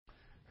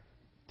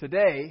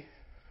Today,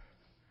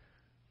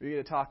 we're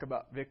going to talk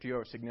about victory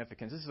over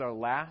significance. This is our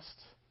last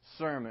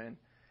sermon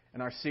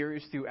in our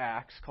series through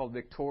Acts called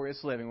Victorious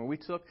Living, where we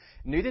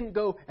didn't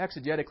go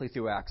exegetically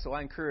through Acts, so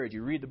I encourage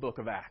you, read the book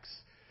of Acts.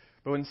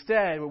 But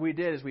instead, what we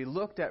did is we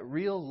looked at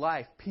real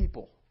life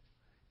people,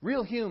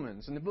 real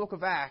humans in the book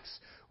of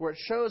Acts, where it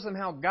shows them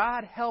how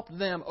God helped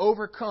them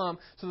overcome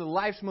some of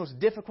life's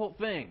most difficult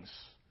things,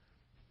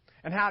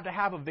 and how to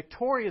have a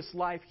victorious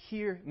life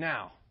here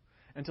now,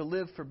 and to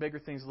live for bigger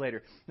things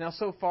later. Now,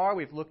 so far,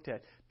 we've looked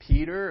at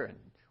Peter, and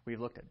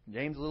we've looked at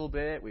James a little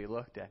bit. We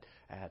looked at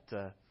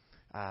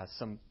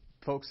some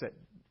folks that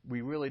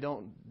we really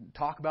don't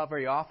talk about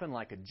very often,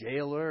 like a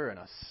jailer and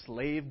a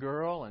slave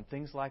girl and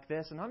things like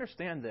this. And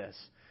understand this,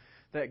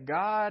 that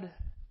God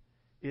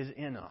is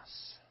in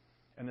us.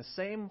 And the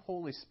same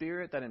Holy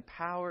Spirit that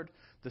empowered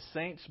the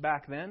saints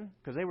back then,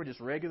 because they were just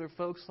regular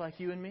folks like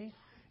you and me,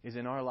 is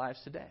in our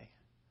lives today.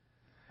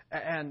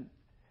 And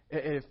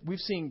if we've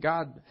seen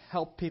God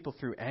help people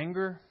through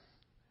anger,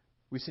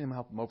 we've seen Him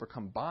help them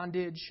overcome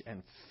bondage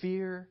and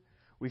fear.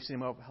 We've seen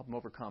Him help them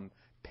overcome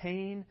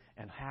pain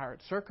and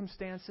hard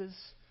circumstances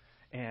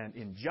and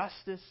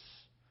injustice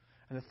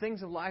and the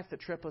things of life that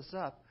trip us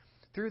up.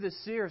 Through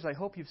this series, I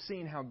hope you've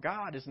seen how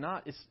God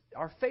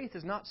our faith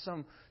is not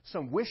some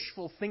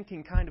wishful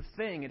thinking kind of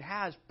thing. It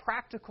has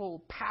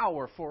practical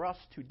power for us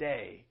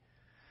today.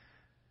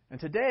 And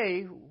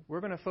today,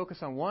 we're going to focus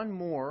on one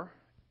more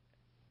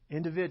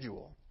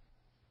individual.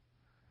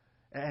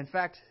 In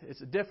fact, it's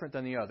different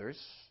than the others.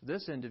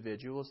 This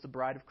individual is the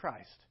bride of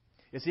Christ.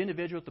 It's the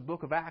individual that the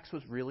book of Acts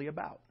was really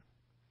about.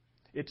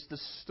 It's the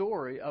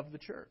story of the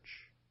church.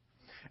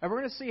 And we're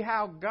going to see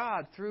how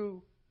God,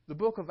 through the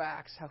book of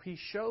Acts, how He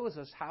shows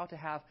us how to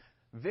have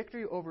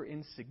victory over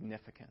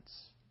insignificance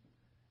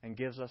and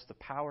gives us the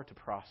power to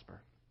prosper.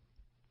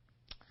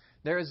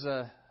 There is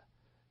a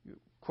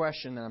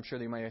question that I'm sure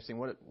that you might be asking,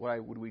 why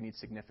would we need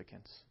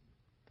significance?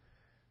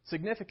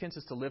 Significance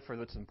is to live for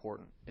what's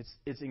important.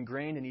 It's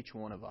ingrained in each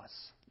one of us.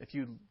 If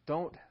you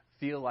don't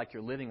feel like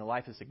you're living a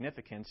life of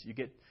significance, you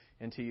get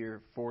into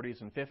your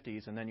 40s and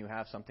 50s, and then you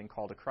have something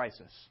called a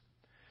crisis.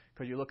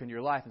 Because you look into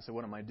your life and say,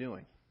 what am I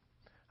doing?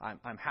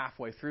 I'm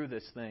halfway through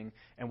this thing,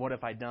 and what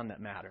have I done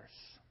that matters?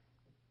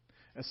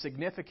 A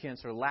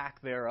significance or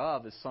lack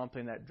thereof is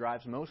something that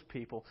drives most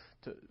people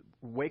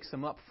wakes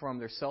them up from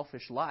their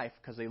selfish life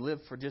because they live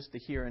for just the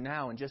here and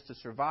now and just to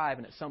survive.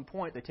 And at some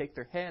point, they take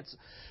their heads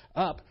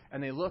up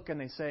and they look and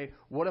they say,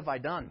 what have I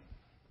done?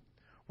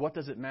 What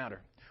does it matter?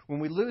 When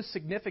we lose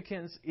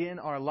significance in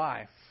our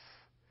life,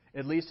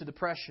 it leads to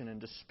depression and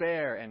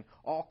despair and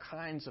all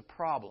kinds of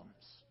problems.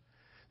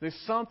 There's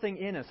something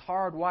in us,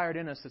 hardwired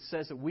in us, that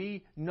says that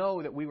we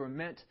know that we were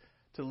meant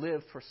to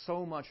live for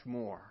so much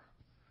more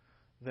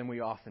than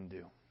we often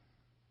do.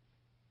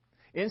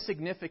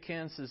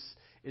 Insignificance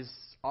is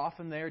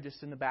often there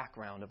just in the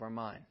background of our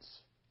minds.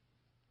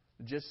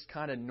 Just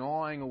kind of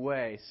gnawing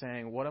away,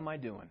 saying, what am I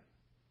doing?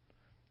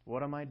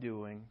 What am I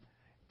doing?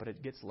 But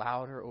it gets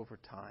louder over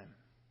time.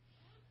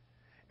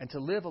 And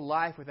to live a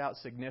life without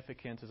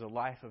significance is a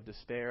life of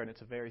despair, and it's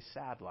a very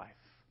sad life.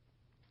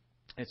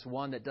 It's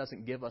one that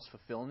doesn't give us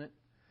fulfillment.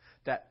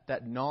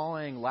 That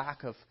gnawing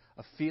lack of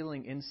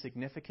feeling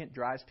insignificant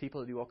drives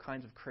people to do all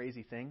kinds of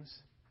crazy things.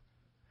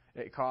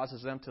 It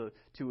causes them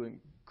to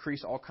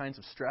increase all kinds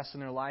of stress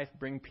in their life,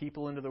 bring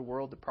people into the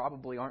world that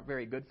probably aren't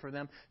very good for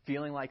them,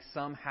 feeling like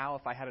somehow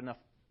if I had enough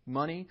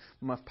money,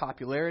 enough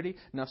popularity,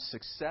 enough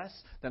success,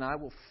 then I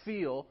will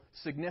feel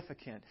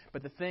significant.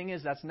 But the thing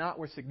is, that's not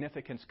where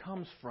significance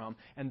comes from.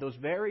 And those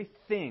very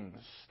things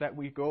that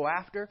we go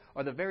after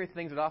are the very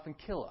things that often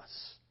kill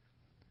us,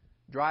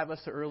 drive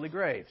us to early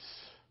graves,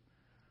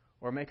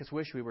 or make us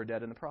wish we were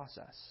dead in the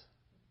process.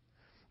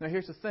 Now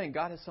here's the thing,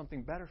 God has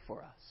something better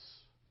for us.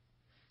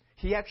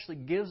 He actually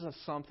gives us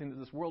something that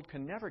this world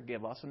can never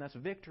give us, and that's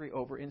victory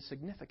over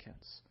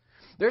insignificance.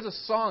 There's a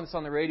song that's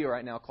on the radio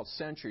right now called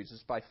Centuries.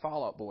 It's by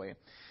Fall Out Boy.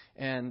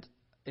 And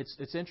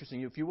it's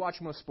interesting. If you watch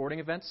most sporting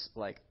events,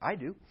 like I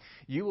do,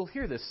 you will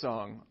hear this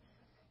song.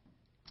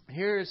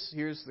 Here's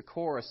the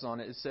chorus on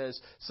it. It says,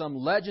 some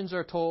legends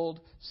are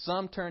told,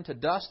 some turn to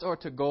dust or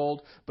to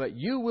gold, but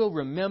you will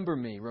remember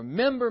me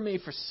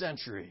for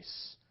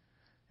centuries.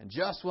 And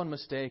just one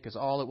mistake is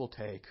all it will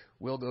take.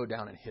 We'll go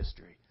down in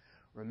history.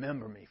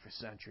 Remember me for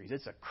centuries.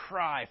 It's a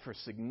cry for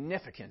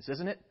significance,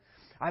 isn't it?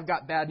 I've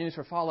got bad news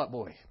for Fall Out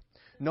Boy.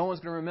 No one's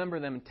going to remember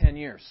them in 10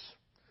 years.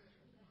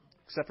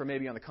 Except for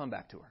maybe on the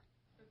comeback tour.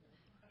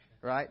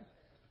 Right?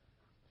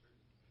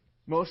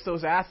 Most of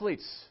those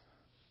athletes,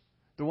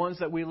 the ones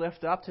that we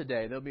lift up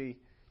today,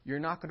 you're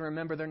not going to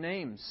remember their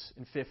names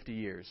in 50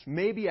 years.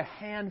 Maybe a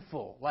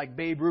handful, like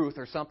Babe Ruth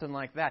or something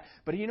like that.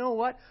 But you know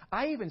what?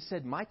 I even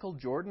said Michael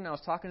Jordan. I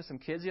was talking to some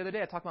kids the other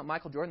day. I talked about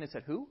Michael Jordan. They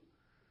said, who?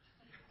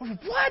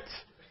 What?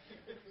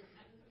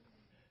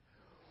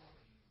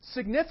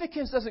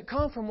 Significance doesn't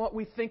come from what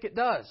we think it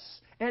does.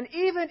 And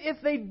even if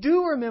they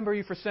do remember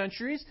you for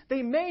centuries,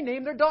 they may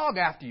name their dog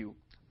after you.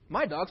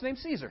 My dog's named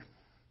Caesar.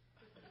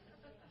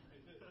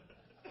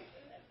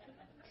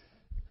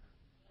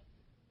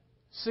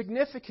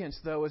 Significance,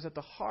 though, is at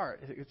the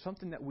heart. It's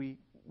something that we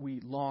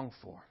long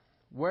for.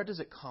 Where does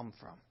it come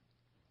from?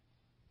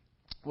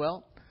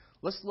 Well,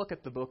 let's look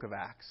at the book of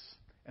Acts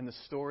and the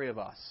story of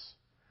us.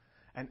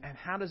 And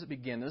how does it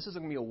begin? This is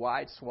going to be a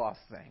wide swath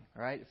thing,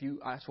 all right?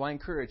 So I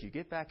encourage you,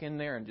 get back in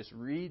there and just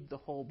read the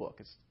whole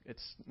book.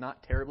 It's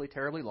not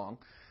terribly long,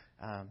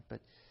 but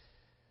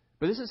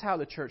this is how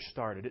the church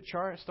started. It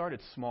started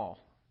small,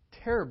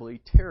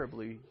 terribly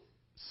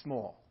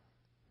small.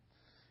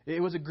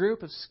 It was a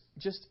group of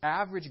just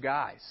average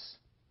guys,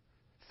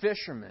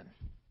 fishermen,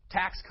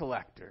 tax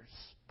collectors,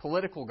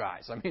 political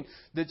guys. I mean,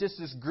 they're just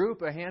this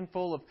group, a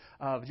handful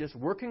of just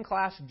working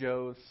class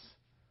Joes.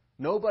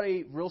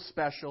 Nobody real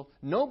special.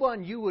 No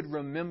one you would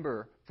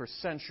remember for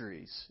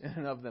centuries in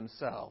and of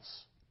themselves.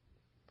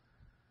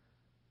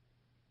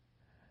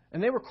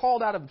 And they were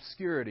called out of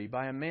obscurity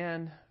by a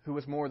man who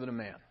was more than a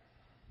man.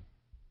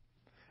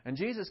 And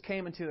Jesus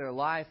came into their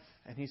life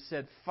and He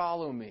said,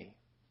 "Follow me."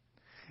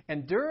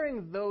 And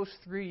during those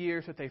 3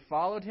 years that they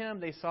followed Him,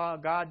 they saw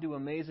God do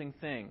amazing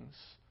things.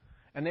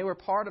 And they were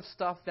part of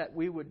stuff that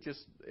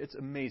it's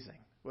amazing.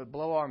 It would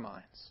blow our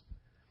minds.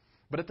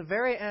 But at the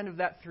very end of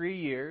that 3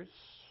 years,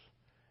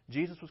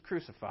 Jesus was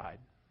crucified.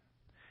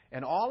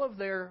 And all of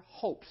their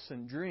hopes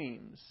and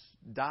dreams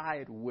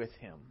died with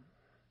Him.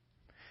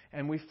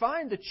 And we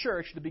find the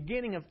church, the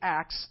beginning of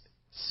Acts,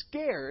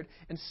 scared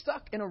and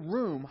stuck in a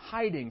room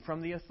hiding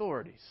from the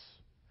authorities.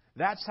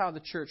 That's how the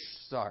church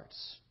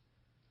starts.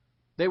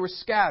 They were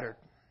scattered.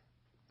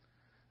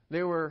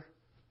 They were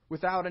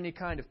without any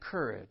kind of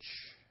courage.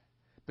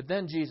 But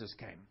then Jesus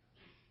came.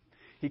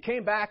 He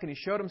came back and He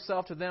showed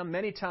Himself to them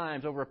many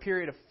times over a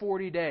period of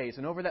 40 days.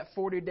 And over that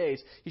 40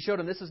 days, He showed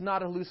them this is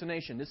not a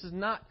hallucination. This is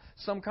not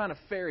some kind of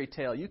fairy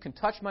tale. You can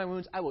touch my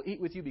wounds. I will eat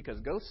with you because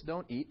ghosts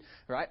don't eat.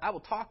 Right? I will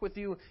talk with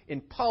you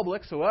in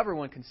public so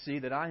everyone can see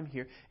that I'm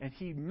here. And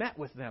He met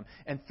with them.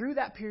 And through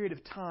that period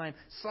of time,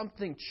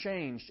 something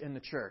changed in the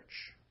church.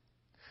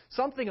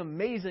 Something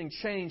amazing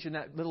changed in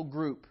that little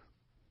group.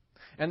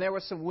 And there were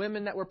some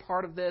women that were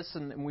part of this,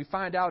 and we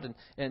find out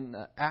in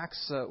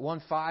Acts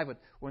 1:5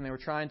 when they were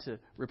trying to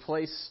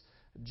replace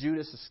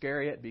Judas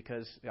Iscariot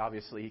because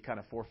obviously he kind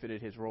of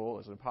forfeited his role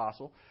as an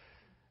apostle.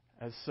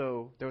 And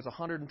so there was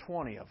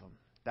 120 of them.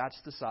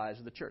 That's the size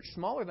of the church.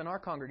 Smaller than our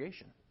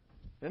congregation.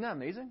 Isn't that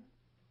amazing?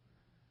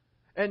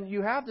 And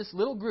you have this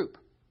little group.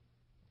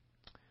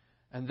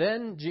 And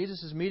then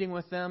Jesus is meeting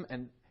with them,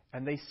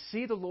 and they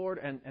see the Lord,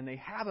 and they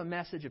have a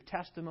message of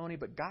testimony,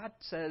 but God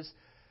says,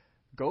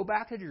 "Go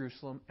back to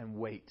Jerusalem and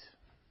wait."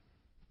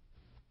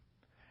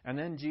 And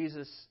then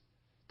Jesus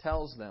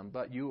tells them,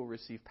 "But you will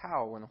receive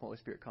power when the Holy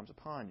Spirit comes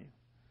upon you.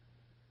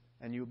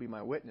 And you will be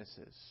my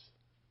witnesses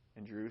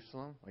in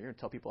Jerusalem." Well, you're going to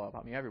tell people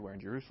about me everywhere. In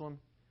Jerusalem,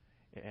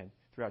 and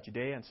throughout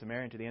Judea and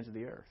Samaria and to the ends of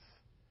the earth.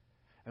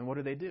 And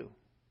what do?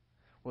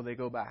 Well, they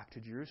go back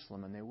to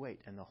Jerusalem and they wait.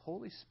 And the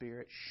Holy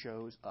Spirit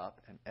shows up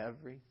and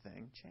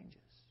everything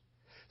changes.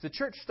 The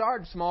church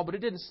started small, but it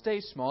didn't stay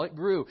small. It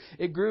grew.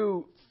 It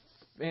grew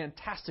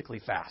fantastically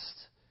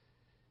fast.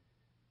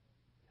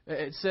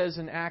 It says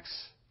in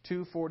Acts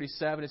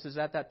 2:47, it says,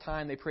 "At that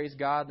time they praised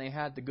God, and they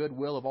had the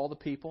goodwill of all the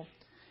people.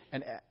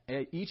 And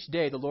each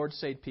day the Lord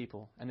saved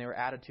people, and they were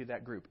added to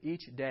that group."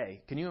 Each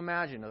day. Can you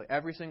imagine?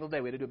 Every single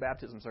day we had to do a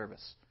baptism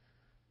service.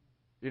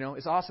 You know,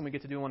 it's awesome we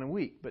get to do one a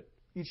week, but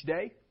each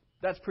day,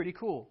 that's pretty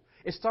cool.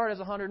 It started as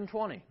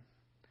 120.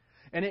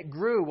 And it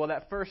grew. Well,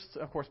 that first,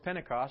 of course,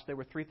 Pentecost, there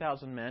were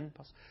 3,000 men,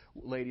 plus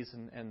ladies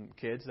and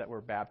kids that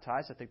were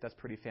baptized. I think that's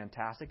pretty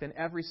fantastic. Then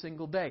every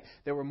single day,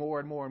 there were more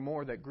and more and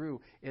more that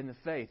grew in the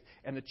faith.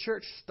 And the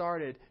church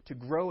started to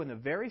grow in the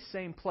very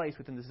same place,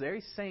 within this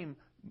very same,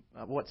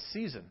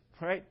 season,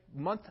 right?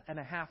 Month and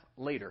a half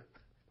later,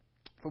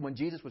 from when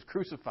Jesus was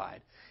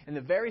crucified. In the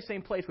very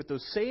same place with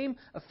those same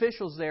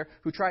officials there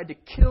who tried to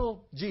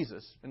kill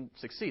Jesus and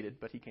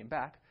succeeded, but He came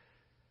back,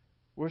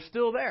 were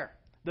still there.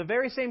 The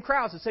very same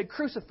crowds that said,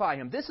 "Crucify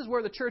Him." This is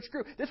where the church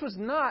grew. This was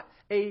not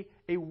a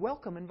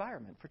welcome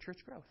environment for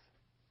church growth.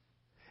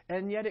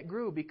 And yet it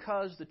grew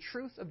because the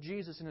truth of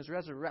Jesus and His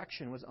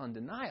resurrection was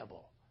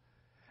undeniable.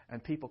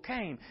 And people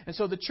came. And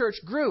so the church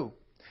grew.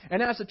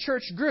 And as the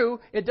church grew,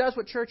 it does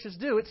what churches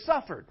do. It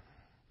suffered.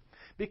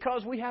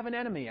 Because we have an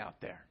enemy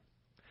out there.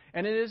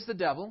 And it is the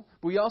devil.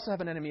 But we also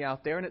have an enemy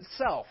out there, and it's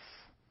self.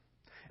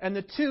 And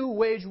the two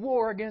wage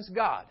war against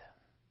God.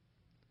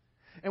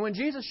 And when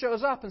Jesus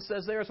shows up and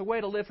says there's a way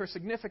to live for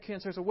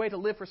significance, there's a way to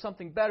live for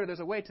something better,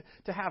 there's a way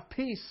to have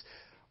peace,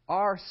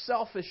 our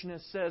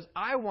selfishness says,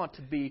 I want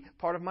to be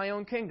part of my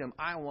own kingdom.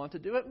 I want to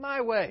do it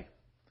my way.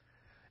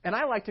 And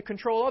I like to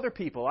control other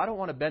people. I don't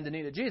want to bend the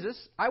knee to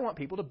Jesus. I want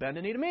people to bend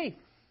the knee to me.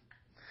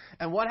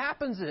 And what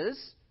happens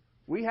is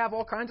we have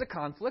all kinds of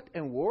conflict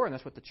and war, and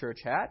that's what the church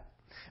had.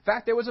 In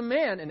fact, there was a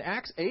man in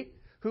Acts 8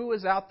 who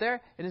was out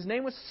there, and his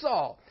name was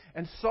Saul.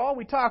 And Saul,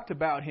 we talked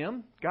about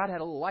him. God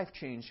had a little life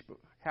change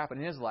happen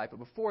in his life. But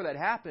before that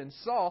happened,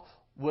 Saul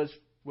was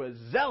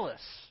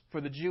zealous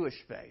for the Jewish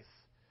faith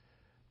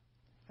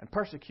and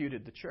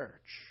persecuted the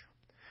church.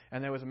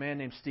 And there was a man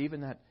named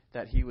Stephen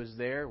that he was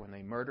there when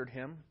they murdered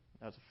him.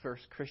 That was the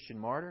first Christian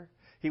martyr.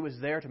 He was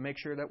there to make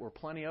sure that there were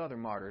plenty of other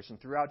martyrs. And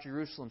throughout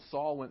Jerusalem,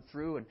 Saul went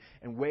through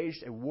and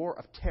waged a war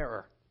of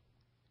terror.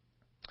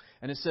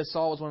 And it says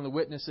Saul was one of the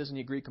witnesses, and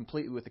he agreed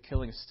completely with the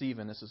killing of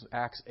Stephen. This is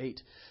Acts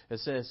 8. It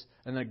says,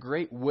 and a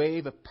great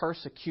wave of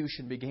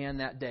persecution began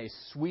that day,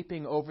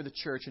 sweeping over the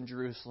church in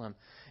Jerusalem.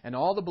 And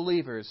all the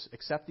believers,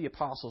 except the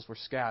apostles, were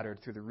scattered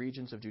through the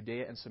regions of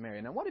Judea and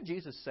Samaria. Now, what did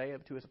Jesus say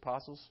to his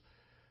apostles?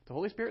 The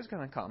Holy Spirit is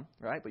going to come,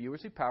 right? But you will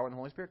receive power when the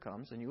Holy Spirit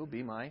comes, and you will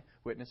be my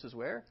witnesses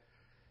where?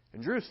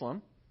 In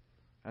Jerusalem.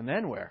 And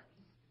then where?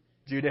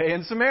 Judea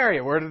and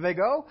Samaria. Where did they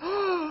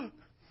go?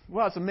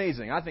 Well, it's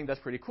amazing. I think that's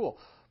pretty cool.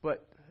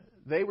 But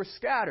they were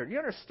scattered. You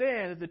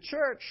understand that the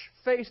church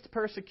faced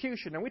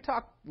persecution. And we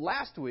talked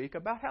last week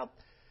about how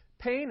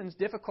pain and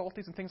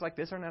difficulties and things like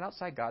this are not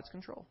outside God's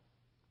control.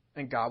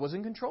 And God was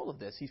in control of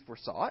this. He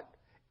foresaw it,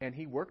 and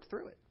He worked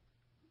through it.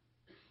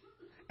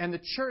 And the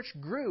church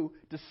grew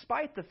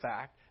despite the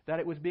fact that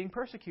it was being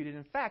persecuted.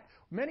 In fact,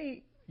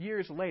 many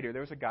years later,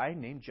 there was a guy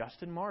named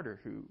Justin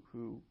Martyr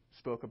who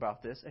spoke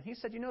about this. And he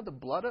said, the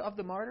blood of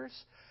the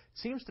martyrs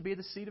seems to be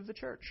the seed of the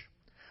church.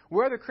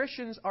 Where the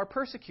Christians are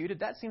persecuted,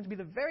 that seems to be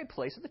the very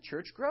place that the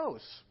church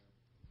grows.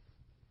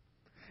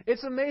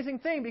 It's an amazing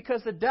thing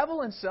because the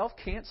devil himself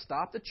can't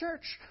stop the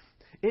church.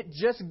 It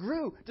just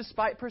grew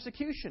despite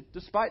persecution,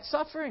 despite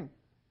suffering.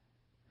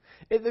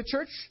 The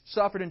church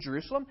suffered in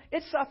Jerusalem.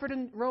 It suffered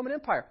in the Roman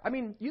Empire. I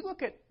mean, you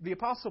look at the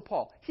Apostle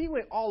Paul. He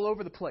went all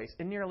over the place.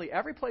 In nearly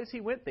every place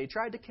he went, they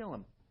tried to kill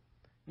him.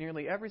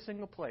 Nearly every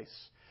single place.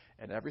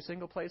 And every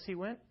single place he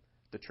went,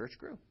 the church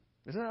grew.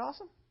 Isn't that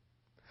awesome?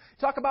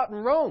 Talk about in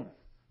Rome.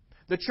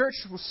 The church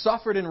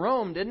suffered in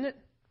Rome, didn't it?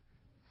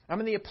 I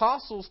mean, the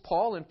apostles,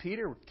 Paul and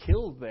Peter, were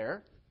killed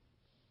there.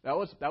 That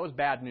was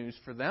bad news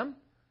for them.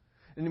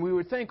 And we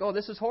would think,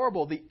 this is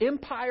horrible. The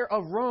empire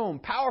of Rome,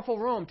 powerful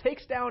Rome,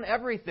 takes down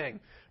everything,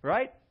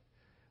 right?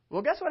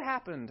 Well, guess what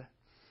happened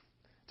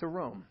to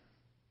Rome?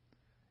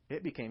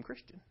 It became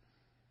Christian.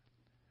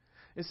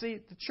 You see,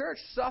 the church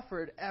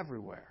suffered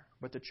everywhere,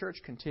 but the church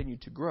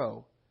continued to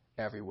grow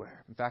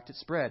everywhere. In fact, it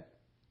spread.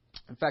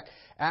 In fact,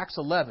 Acts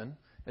 11,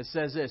 it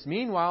says this,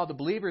 meanwhile, the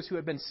believers who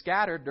had been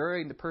scattered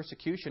during the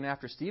persecution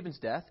after Stephen's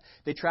death,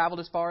 they traveled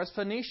as far as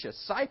Phoenicia,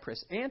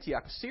 Cyprus,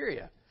 Antioch,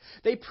 Syria.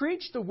 They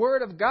preached the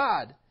word of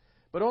God,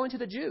 but only to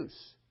the Jews.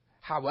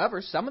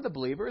 However, some of the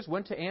believers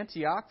went to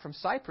Antioch from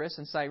Cyprus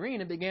and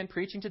Cyrene and began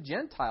preaching to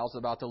Gentiles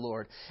about the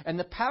Lord. And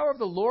the power of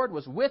the Lord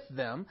was with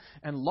them,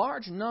 and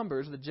large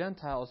numbers of the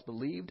Gentiles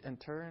believed and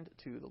turned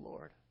to the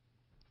Lord.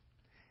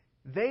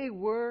 They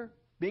were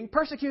being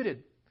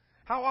persecuted.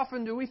 How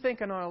often do we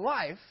think in our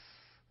life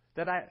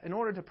that in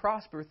order to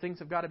prosper, things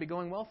have got to be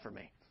going well for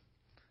me?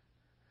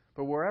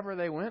 But wherever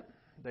they went,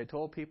 they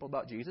told people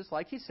about Jesus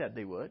like He said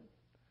they would.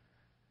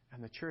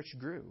 And the church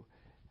grew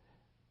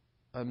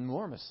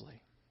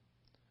enormously.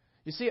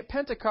 You see, at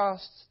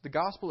Pentecost, the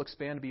gospel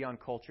expanded beyond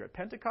culture. At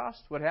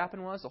Pentecost, what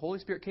happened was the Holy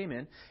Spirit came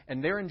in,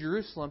 and there in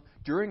Jerusalem,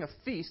 during a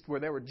feast where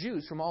there were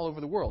Jews from all over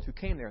the world who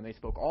came there, and they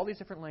spoke all these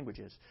different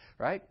languages,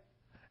 right?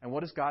 And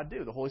what does God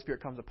do? The Holy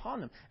Spirit comes upon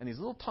them, and these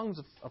little tongues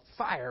of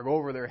fire go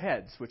over their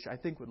heads, which I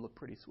think would look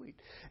pretty sweet.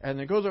 And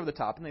it goes over the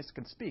top, and they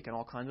can speak in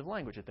all kinds of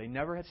language that they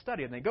never had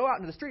studied. And they go out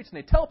into the streets, and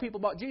they tell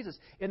people about Jesus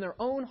in their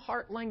own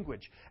heart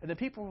language. And the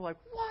people were like,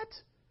 what?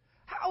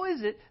 How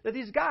is it that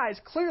these guys,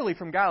 clearly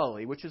from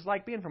Galilee, which is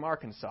like being from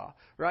Arkansas,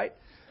 right?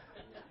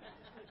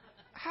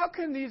 How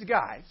can these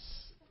guys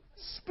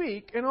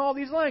speak in all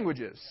these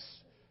languages?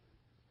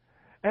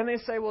 And they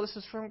say, well, this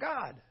is from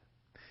God.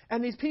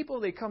 And these people,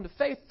 they come to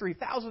faith.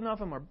 3,000 of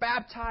them are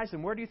baptized.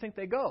 And where do you think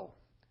they go?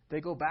 They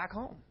go back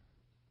home.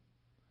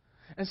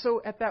 And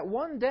so at that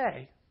one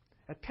day,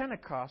 at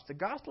Pentecost, the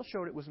gospel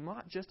showed it was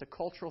not just a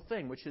cultural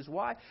thing, which is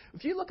why,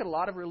 if you look at a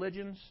lot of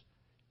religions,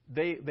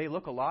 they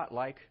look a lot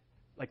like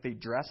they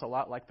dress a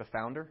lot like the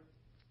founder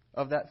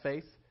of that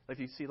faith. If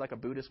you see like a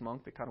Buddhist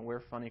monk that kind of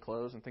wear funny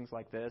clothes and things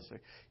like this,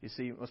 or you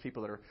see most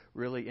people that are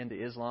really into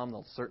Islam,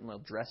 they'll certainly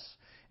dress,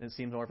 and it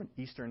seems more of an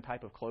Eastern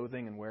type of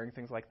clothing and wearing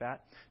things like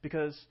that.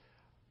 Because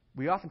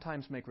we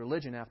oftentimes make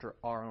religion after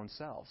our own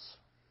selves.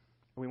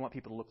 We want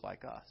people to look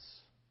like us.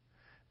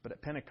 But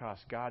at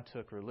Pentecost, God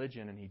took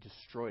religion and He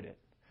destroyed it.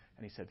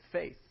 And He said,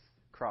 faith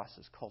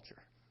crosses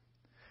culture.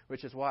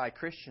 Which is why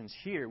Christians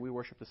here, we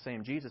worship the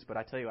same Jesus. But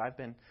I tell you, I've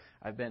been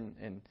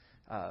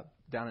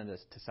down into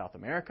South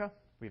America.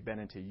 We've been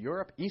into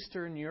Europe,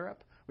 Eastern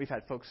Europe. We've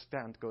had folks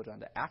go down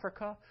to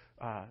Africa.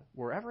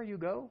 Wherever you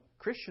go,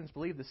 Christians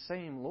believe the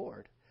same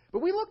Lord.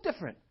 But we look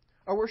different.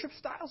 Our worship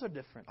styles are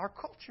different. Our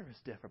culture is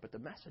different, but the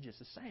message is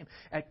the same.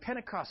 At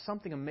Pentecost,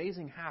 something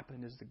amazing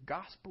happened as the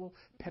gospel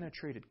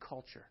penetrated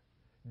culture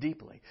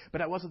deeply. But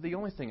that wasn't the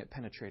only thing it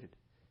penetrated.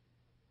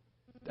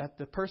 At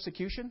the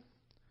persecution,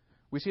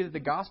 we see that the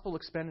gospel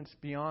expanded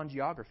beyond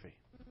geography.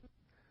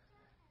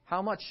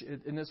 How much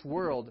in this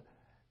world,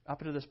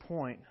 up to this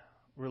point,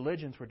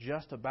 religions were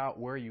just about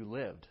where you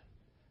lived.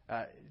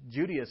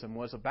 Judaism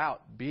was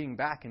about being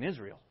back in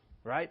Israel,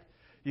 right?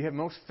 You have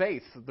most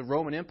faith. The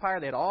Roman Empire,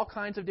 they had all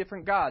kinds of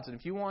different gods. And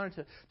if you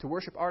wanted to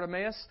worship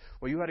Artemis,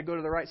 well, you had to go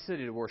to the right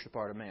city to worship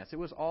Artemis. It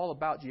was all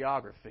about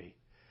geography.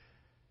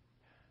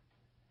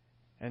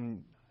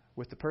 And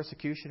with the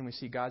persecution, we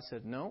see God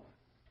said, no,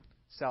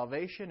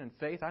 salvation and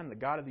faith, I'm the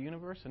God of the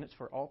universe, and it's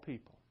for all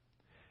people.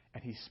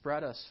 And He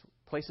spread us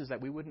places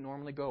that we wouldn't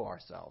normally go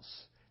ourselves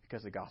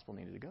because the gospel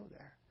needed to go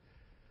there.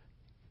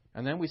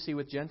 And then we see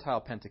with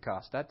Gentile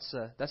Pentecost, that's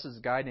this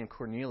guy named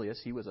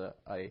Cornelius. He was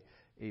a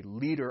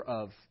leader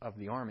of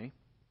the army,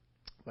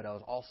 but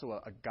was also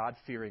a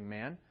God-fearing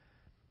man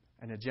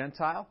and a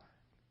Gentile.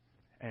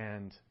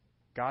 And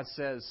God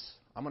says,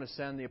 I'm going to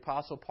send the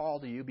Apostle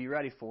Paul to you. Be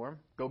ready for him.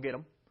 Go get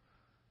him.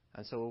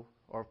 And so,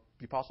 or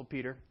the Apostle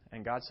Peter.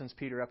 And God sends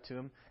Peter up to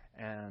him.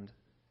 And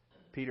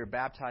Peter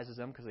baptizes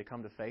them because they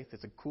come to faith.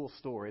 It's a cool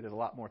story. There's a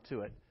lot more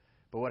to it.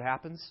 But what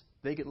happens?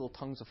 They get little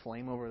tongues of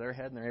flame over their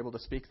head, and they're able to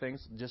speak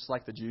things just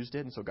like the Jews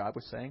did. And so God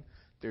was saying,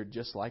 they're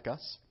just like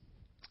us.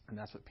 And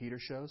that's what Peter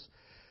shows.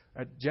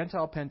 At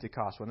Gentile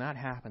Pentecost, when that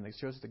happened, it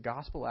shows that the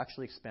gospel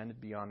actually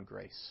expanded beyond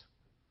grace.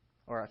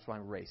 Or that's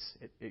beyond race.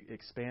 It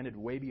expanded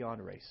way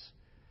beyond race.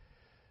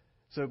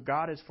 So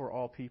God is for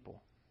all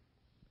people.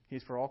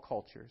 He's for all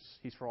cultures.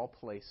 He's for all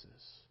places.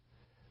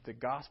 The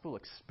gospel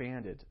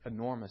expanded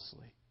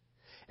enormously.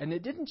 And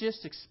it didn't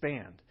just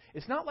expand.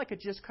 It's not like it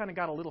just kind of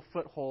got a little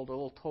foothold, a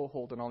little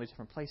toehold in all these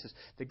different places.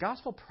 The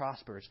gospel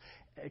prospers.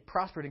 It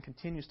prospered and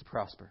continues to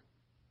prosper.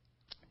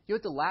 You know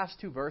what the last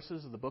two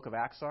verses of the book of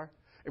Acts are?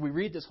 And we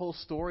read this whole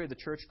story of the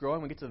church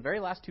growing. We get to the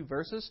very last two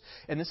verses,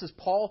 and this is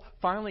Paul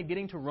finally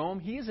getting to Rome.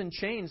 He is in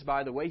chains,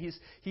 by the way.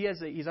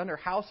 He's under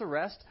house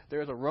arrest.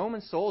 There's a Roman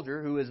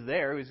soldier who is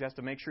there who has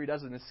to make sure he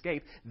doesn't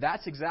escape.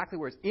 That's exactly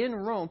where it's in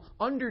Rome,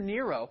 under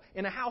Nero,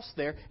 in a house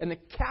there, in the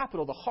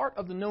capital, the heart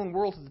of the known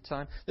world at the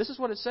time. This is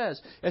what it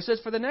says. It says,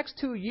 for the next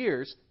 2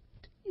 years,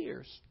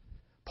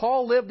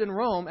 Paul lived in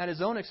Rome at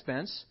his own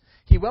expense.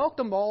 He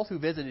welcomed all who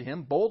visited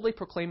him, boldly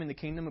proclaiming the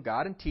kingdom of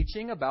God and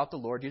teaching about the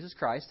Lord Jesus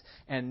Christ,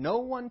 and no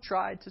one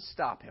tried to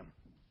stop him.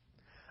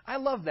 I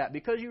love that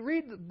because you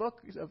read the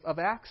book of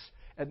Acts,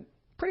 and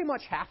pretty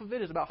much half of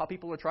it is about how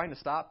people are trying to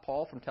stop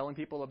Paul from telling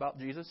people about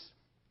Jesus.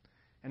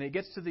 And it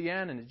gets to the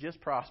end, and it just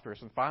prospers.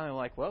 And finally,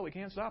 like, well, we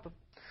can't stop him.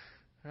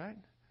 Right?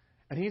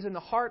 And he's in the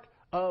heart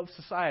of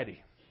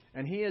society.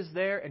 And he is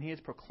there, and he is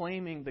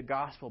proclaiming the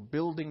gospel,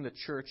 building the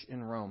church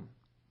in Rome.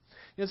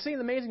 You know, see,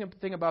 the amazing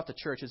thing about the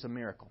church is a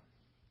miracle.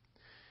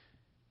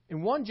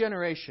 In one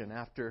generation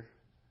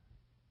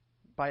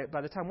by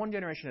the time one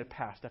generation had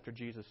passed after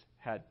Jesus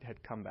had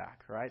come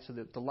back, right? So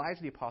the lives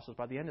of the apostles,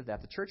 by the end of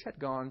that, the church had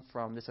gone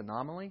from this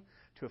anomaly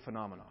to a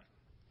phenomenon.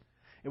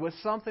 It was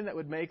something that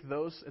would make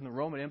those in the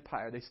Roman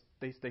Empire,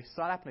 they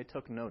sought up and they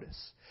took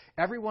notice.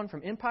 Everyone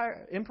from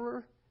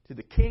emperor to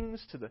the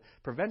kings, to the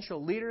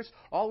provincial leaders,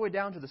 all the way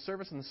down to the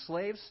servants and the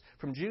slaves,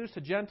 from Jews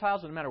to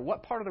Gentiles, no matter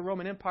what part of the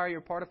Roman Empire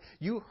you're part of,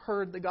 you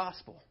heard the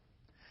gospel.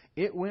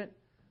 It went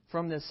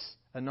from this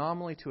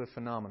anomaly to a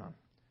phenomenon.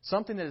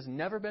 Something that has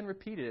never been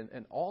repeated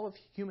in all of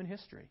human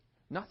history.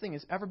 Nothing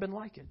has ever been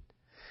like it.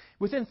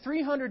 Within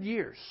 300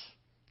 years,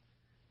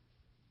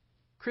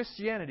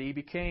 Christianity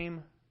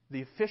became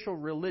the official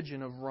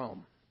religion of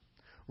Rome.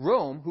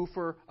 Rome, who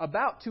for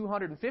about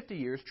 250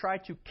 years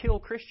tried to kill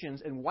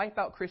Christians and wipe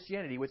out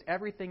Christianity with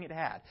everything it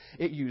had.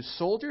 It used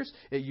soldiers,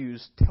 it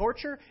used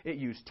torture, it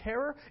used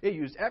terror, it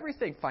used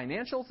everything,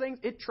 financial things.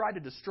 It tried to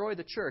destroy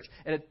the church.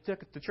 And it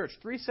took the church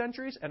 3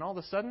 centuries, and all of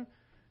a sudden,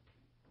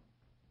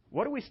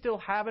 what do we still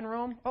have in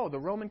Rome? Oh, the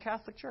Roman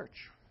Catholic Church.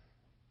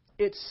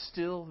 It's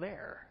still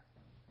there.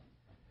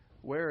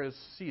 Where is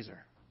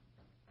Caesar?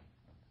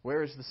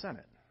 Where is the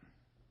Senate?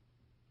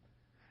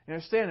 You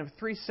understand, in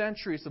 3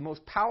 centuries, the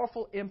most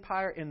powerful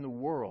empire in the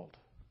world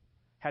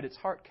had its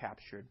heart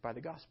captured by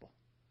the gospel.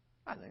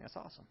 I think that's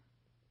awesome.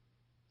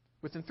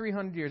 Within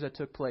 300 years that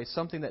took place,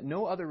 something that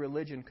no other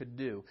religion could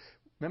do.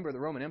 Remember, the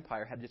Roman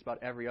Empire had just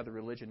about every other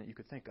religion that you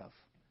could think of.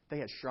 They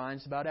had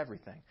shrines about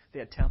everything. They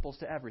had temples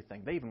to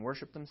everything. They even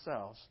worshipped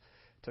themselves.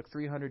 It took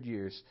 300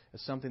 years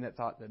as something that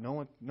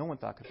no one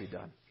thought could be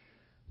done.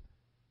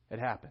 It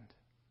happened.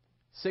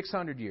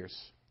 600 years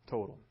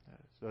total.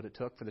 So it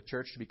took for the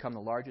church to become the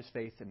largest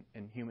faith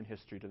in human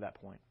history to that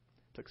point.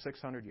 It took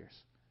 600 years.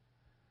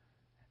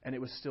 And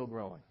it was still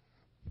growing.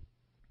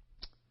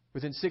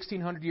 Within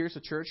 1,600 years, the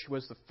church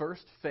was the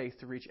first faith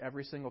to reach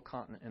every single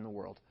continent in the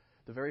world.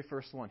 The very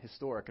first one,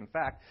 historic. In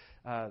fact,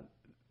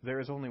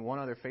 there is only one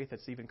other faith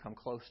that's even come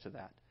close to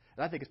that.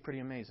 And I think it's pretty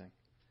amazing.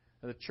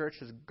 The church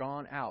has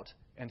gone out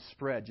and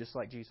spread, just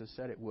like Jesus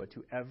said it would,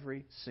 to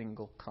every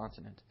single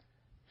continent.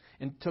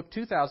 And it took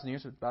 2,000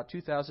 years, about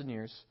 2,000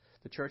 years,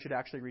 the church had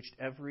actually reached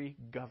every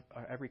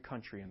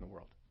country in the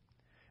world.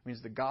 It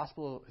means the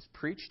gospel is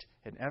preached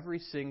in every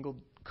single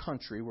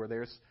country where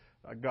there's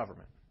a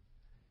government.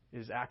 It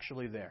is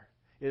actually there.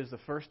 It is the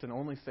first and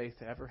only faith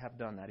to ever have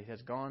done that. It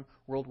has gone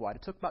worldwide.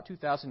 It took about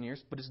 2,000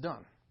 years, but it's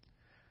done.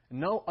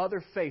 No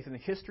other faith in the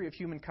history of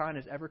humankind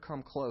has ever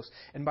come close.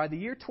 And by the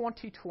year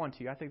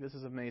 2020, I think this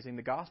is amazing,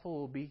 the gospel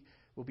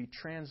will be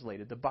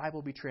translated. The Bible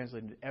will be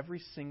translated into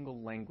every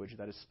single language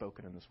that is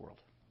spoken in this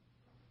world.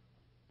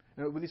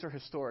 Now, these are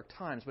historic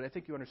times, but I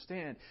think you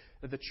understand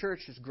that the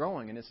church is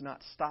growing and it's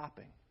not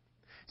stopping.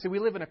 See, we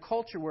live in a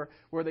culture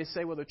where they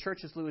say, well, the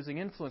church is losing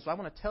influence. Well, I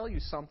want to tell you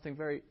something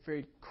very,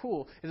 very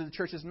cool, is that the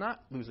church is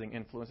not losing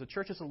influence. The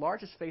church is the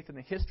largest faith in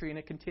the history, and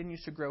it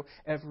continues to grow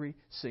every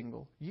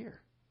single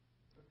year.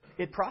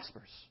 It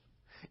prospers.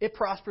 It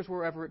prospers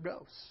wherever it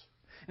goes.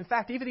 In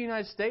fact, even the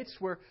United States,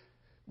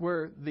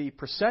 where the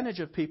percentage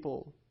of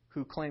people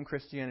who claim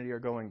Christianity are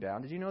going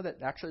down, did you know that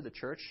actually the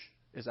church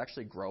is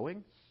actually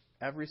growing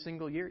every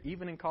single year,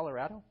 even in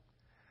Colorado?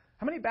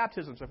 How many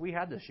baptisms have we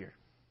had this year?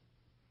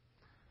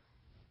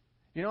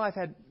 You know, I've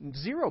had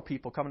 0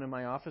 people come into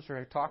my office or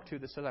I've talked to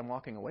that says I'm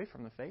walking away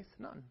from the faith.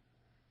 None.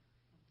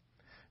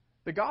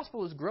 The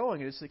gospel is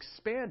growing. It is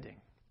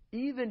expanding,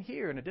 even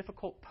here in a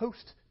difficult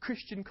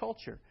post-Christian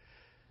culture.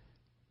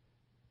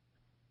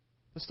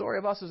 The story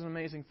of us is an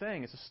amazing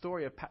thing. It's a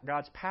story of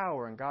God's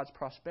power and God's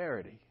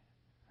prosperity.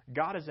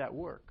 God is at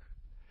work.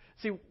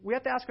 See, we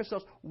have to ask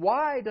ourselves,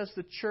 why does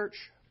the church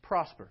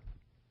prosper?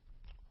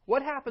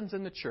 What happens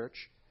in the church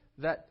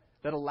that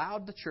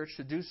allowed the church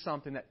to do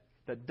something that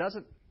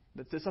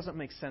this doesn't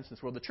make sense in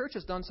this world? The church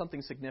has done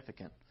something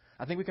significant.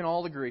 I think we can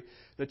all agree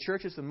the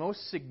church is the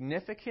most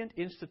significant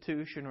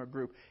institution or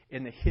group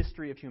in the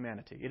history of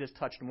humanity. It has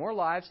touched more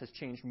lives, has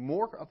changed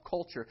more of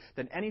culture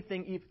than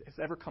anything has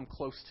ever come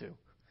close to.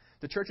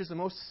 The church is the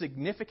most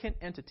significant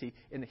entity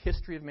in the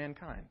history of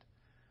mankind.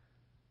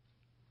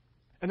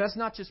 And that's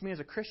not just me as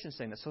a Christian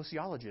saying that.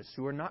 Sociologists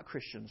who are not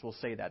Christians will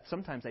say that.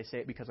 Sometimes they say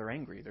it because they're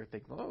angry. They're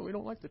thinking, oh, we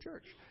don't like the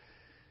church.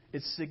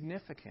 It's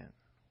significant.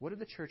 What did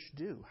the church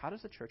do? How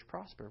does the church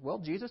prosper? Well,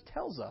 Jesus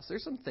tells us.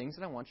 There's some things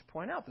that I want you to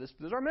point out. This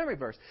is our memory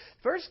verse.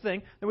 First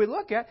thing that we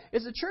look at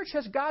is the church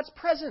has God's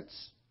presence.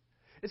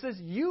 It says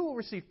you will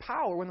receive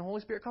power when the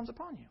Holy Spirit comes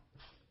upon you.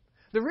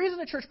 The reason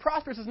the church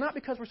prospers is not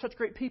because we're such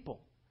great people.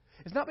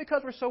 It's not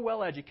because we're so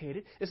well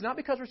educated. It's not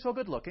because we're so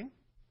good looking.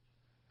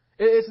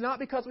 It's not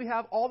because we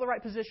have all the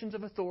right positions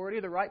of authority,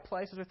 the right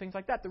places, or things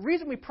like that. The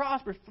reason we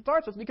prosper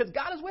starts with because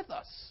God is with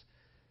us.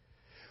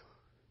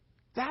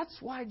 That's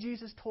why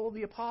Jesus told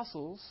the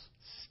apostles,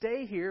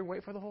 stay here and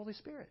wait for the Holy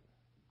Spirit.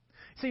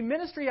 See,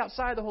 ministry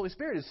outside the Holy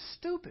Spirit is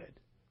stupid.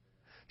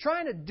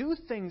 Trying to do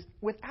things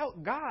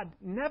without God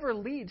never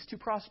leads to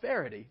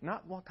prosperity,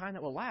 not one kind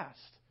that will last.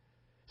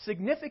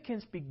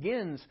 Significance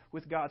begins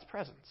with God's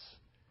presence.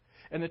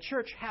 And the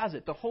church has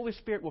it. The Holy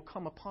Spirit will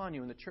come upon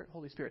you, and the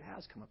Holy Spirit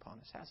has come upon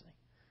us, hasn't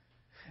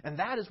He? And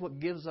that is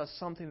what gives us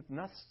something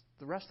that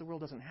the rest of the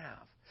world doesn't have.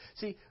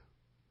 See,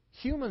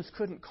 humans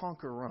couldn't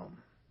conquer Rome.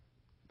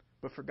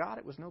 But for God,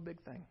 it was no big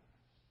thing.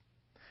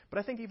 But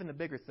I think even the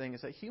bigger thing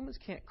is that humans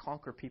can't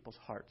conquer people's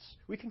hearts.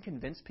 We can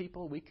convince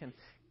people. We can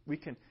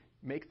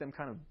make them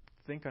kind of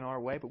think in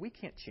our way, but we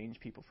can't change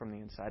people from the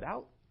inside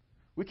out.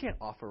 We can't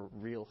offer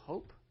real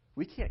hope.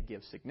 We can't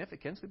give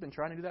significance. We've been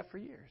trying to do that for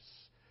years.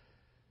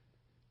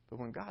 But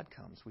when God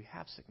comes, we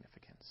have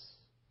significance.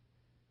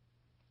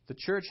 The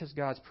church has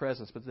God's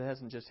presence, but it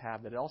doesn't just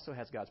have that. It also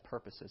has God's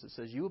purposes. It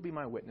says, you will be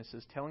my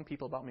witnesses, telling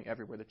people about me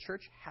everywhere. The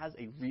church has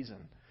a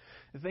reason.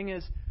 The thing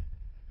is,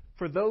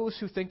 for those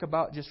who think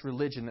about just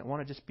religion, that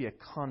want to just be a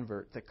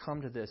convert, that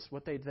come to this,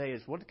 what they say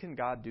is, what can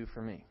God do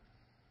for me?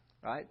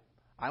 Right?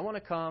 I want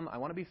to come, I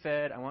want to be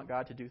fed, I want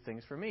God to do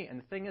things for me. And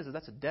the thing is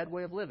that's a dead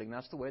way of living.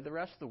 That's the way the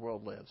rest of the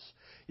world lives.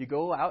 You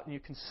go out and you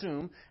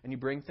consume and you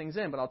bring things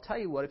in. But I'll tell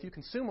you what, if you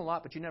consume a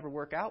lot but you never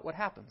work out, what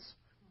happens?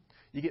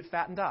 You get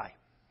fat and die.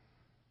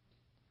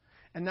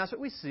 And that's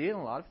what we see in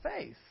a lot of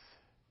faith.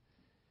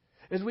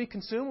 As we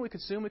consume.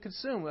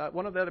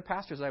 One of the other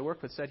pastors I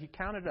worked with said he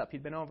counted up.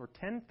 He'd been over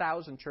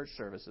 10,000 church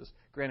services.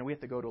 Granted, we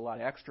have to go to a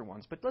lot of extra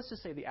ones. But let's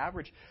just say the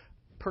average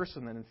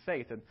person then in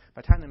faith, and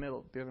by the time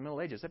they're in the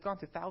Middle Ages, they've gone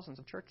through thousands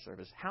of church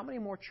services. How many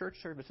more church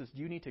services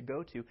do you need to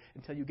go to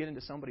until you get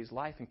into somebody's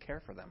life and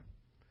care for them?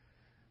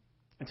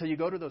 Until you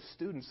go to those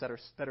students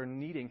that are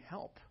needing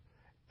help,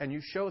 and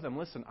you show them,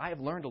 listen, I have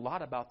learned a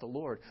lot about the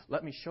Lord.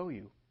 Let me show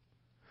you.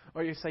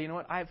 Or you say, you know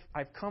what,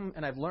 I've come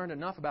and I've learned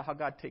enough about how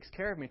God takes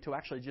care of me to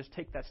actually just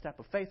take that step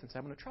of faith and say,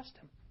 I'm going to trust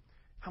Him.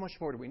 How much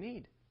more do we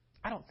need?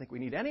 I don't think we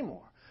need any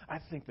more. I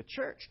think the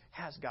church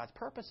has God's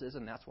purposes,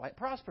 and that's why it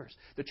prospers.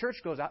 The church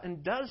goes out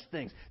and does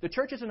things. The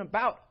church isn't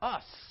about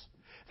us.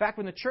 In fact,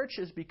 when the church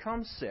has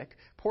become sick,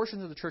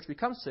 portions of the church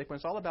become sick, when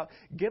it's all about,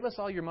 give us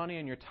all your money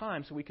and your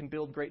time so we can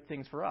build great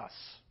things for us.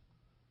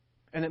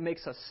 And it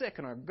makes us sick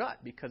in our gut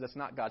because it's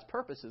not God's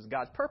purposes.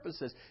 God's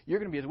purposes, you're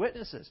going to be His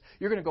witnesses.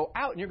 You're going to go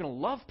out and you're going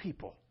to love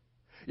people.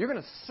 You're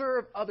going to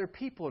serve other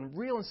people in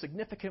real and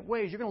significant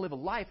ways. You're going to live a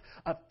life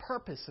of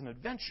purpose and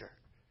adventure.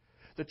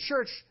 The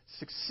church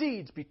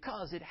succeeds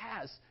because it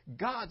has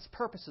God's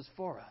purposes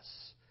for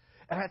us.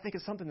 And I think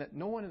it's something that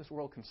no one in this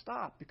world can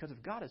stop, because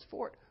if God is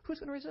for it, who's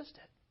going to resist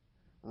it?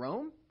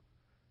 Rome?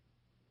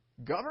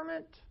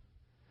 Government?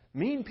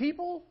 Mean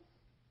people?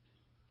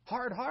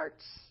 Hard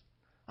hearts?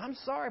 I'm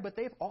sorry, but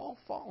they've all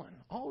fallen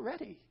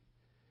already.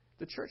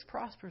 The church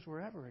prospers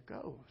wherever it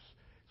goes.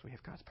 So we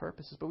have God's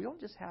purposes, but we don't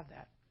just have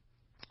that.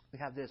 We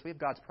have this. We have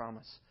God's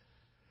promise.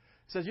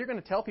 It says, you're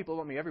going to tell people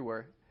about me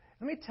everywhere.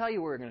 Let me tell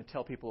you where you're going to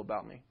tell people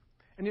about me.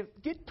 And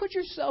put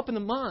yourself in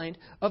the mind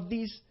of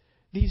these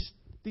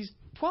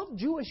 12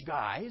 Jewish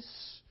guys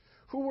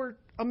who were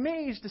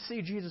amazed to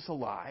see Jesus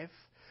alive,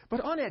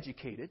 but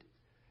uneducated.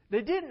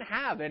 They didn't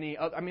have any,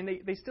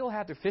 they still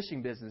had their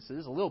fishing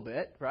businesses a little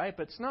bit, right?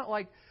 But it's not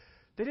like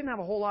they didn't have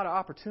a whole lot of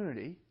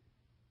opportunity.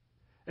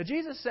 And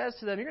Jesus says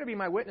to them, you're going to be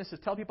my witnesses,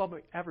 tell people about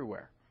me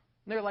everywhere.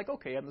 And they're like,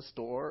 okay, in the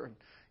store, and,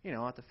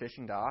 at the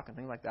fishing dock and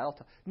things like that.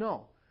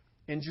 No.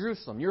 In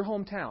Jerusalem, your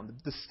hometown,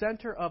 the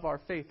center of our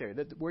faith area,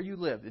 where you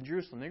lived, in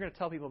Jerusalem, they're going to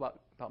tell people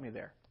about me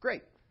there.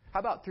 Great. How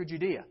about through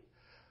Judea?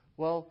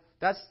 Well,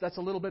 that's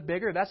a little bit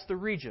bigger. That's the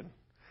region.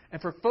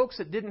 And for folks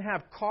that didn't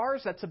have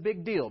cars, that's a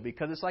big deal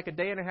because it's like a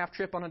 1.5-day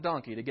trip on a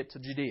donkey to get to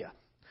Judea,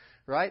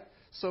 right?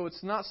 So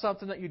it's not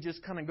something that you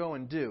just kind of go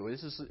and do.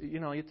 This is,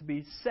 you have to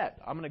be set.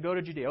 I'm going to go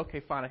to Judea.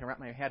 Okay, fine, I can wrap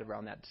my head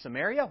around that.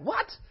 Samaria?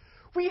 What?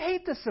 We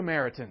hate the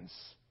Samaritans.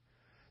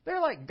 They're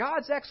like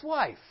God's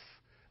ex-wife,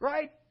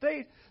 right?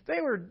 They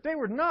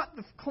were not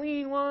the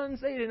clean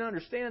ones. They didn't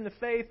understand the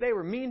faith. They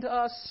were mean to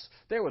us.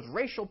 There was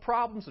racial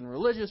problems and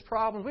religious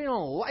problems. We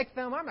don't like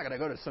them. I'm not going to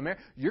go to Samaria.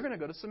 You're going to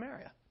go to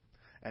Samaria.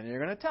 And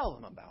you're going to tell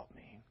them about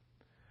me.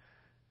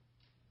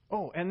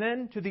 Oh, and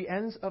then to the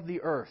ends of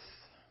the earth.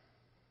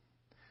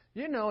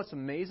 It's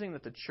amazing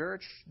that the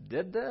church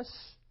did this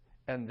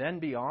and then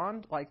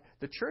beyond. Like,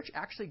 the church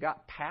actually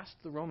got past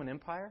the Roman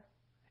Empire.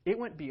 It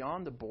went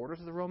beyond the borders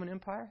of the Roman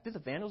Empire. Did the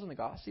Vandals and the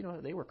Goths,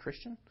 they were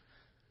Christian?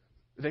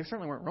 They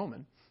certainly weren't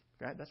Roman.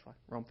 Right? That's why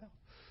Rome fell.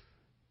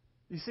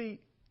 You see,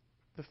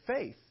 the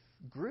faith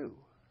grew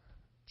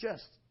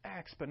just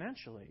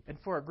exponentially. And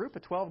for a group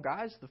of 12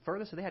 guys, the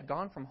furthest they had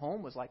gone from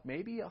home was like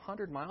maybe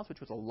 100 miles, which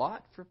was a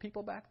lot for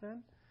people back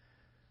then.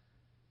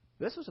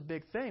 This was a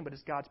big thing, but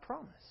it's God's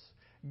promise.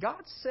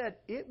 God said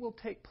it will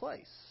take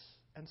place,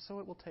 and so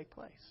it will take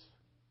place.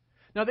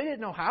 Now, they didn't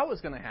know how it was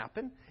going to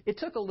happen. It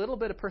took a little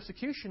bit of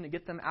persecution to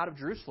get them out of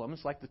Jerusalem.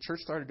 It's like the church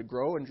started to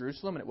grow in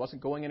Jerusalem, and it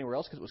wasn't going anywhere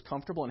else because it was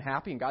comfortable and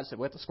happy, and God said,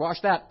 we have to squash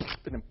that,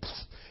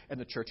 and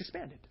the church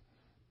expanded.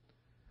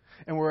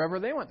 And wherever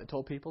they went, they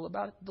told people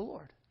about the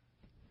Lord.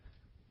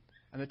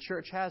 And the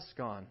church has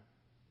gone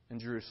in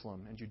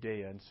Jerusalem and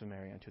Judea and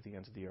Samaria and to the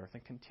ends of the earth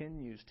and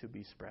continues to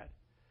be spread.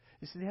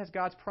 You see, it has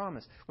God's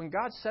promise. When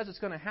God says it's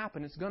going to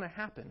happen, it's going to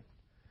happen.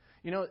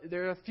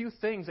 There are a few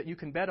things that you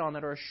can bet on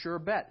that are a sure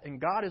bet, and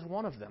God is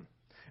one of them.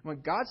 When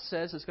God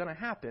says it's going to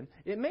happen,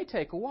 it may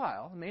take a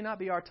while. It may not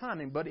be our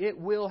timing, but it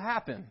will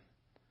happen.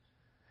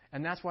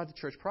 And that's why the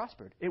church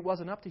prospered. It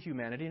wasn't up to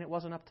humanity, and it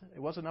wasn't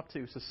up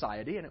to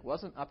society, and it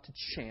wasn't up to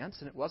chance,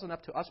 and it wasn't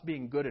up to us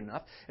being good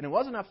enough, and it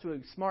wasn't up to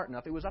being smart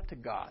enough. It was up to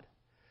God.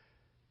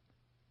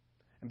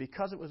 And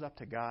because it was up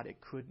to God, it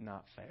could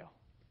not fail.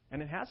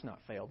 And it has not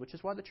failed, which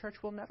is why the church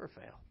will never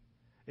fail.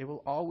 It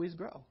will always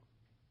grow.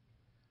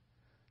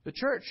 The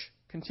church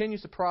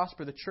continues to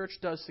prosper. The church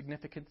does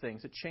significant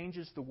things. It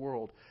changes the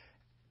world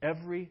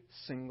every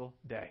single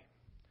day.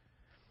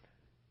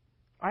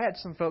 I had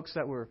some folks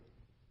that were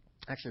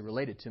actually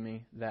related to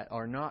me that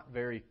are not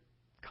very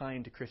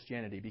kind to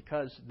Christianity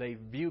because they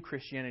view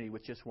Christianity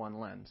with just one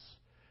lens.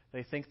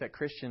 They think that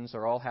Christians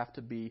all have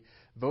to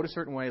vote a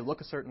certain way,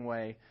 look a certain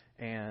way,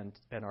 and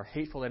are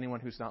hateful to anyone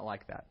who's not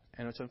like that.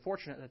 And it's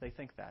unfortunate that they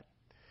think that.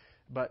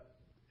 But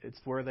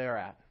it's where they're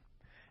at.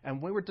 And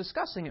we were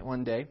discussing it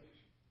one day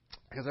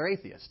because they're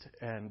atheists.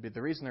 And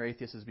the reason they're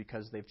atheists is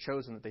because they've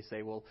chosen that they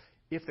say, well,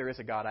 if there is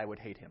a God, I would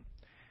hate him.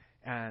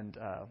 And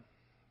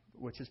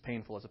which is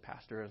painful as a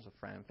pastor, as a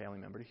friend, family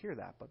member to hear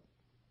that. But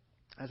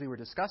as we were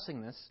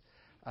discussing this,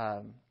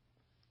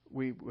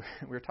 we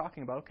were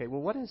talking about, okay,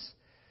 well,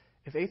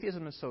 if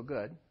atheism is so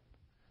good,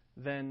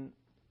 then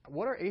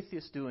what are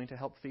atheists doing to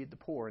help feed the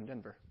poor in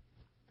Denver?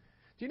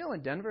 Do you know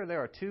in Denver there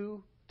are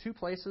two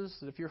places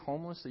that if you're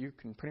homeless that you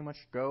can pretty much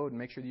go and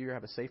make sure that you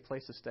have a safe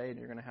place to stay and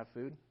you're going to have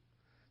food?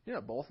 You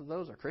know both of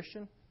those are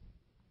Christian?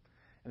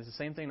 And it's the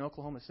same thing in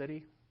Oklahoma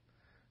City.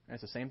 And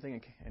it's the same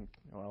thing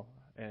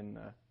in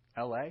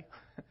L.A.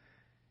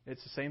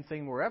 It's the same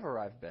thing wherever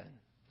I've been.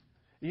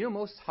 You know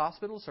most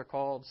hospitals are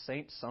called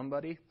Saint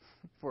Somebody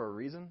for a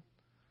reason.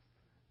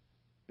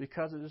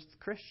 Because it is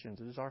Christians.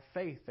 It is our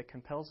faith that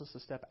compels us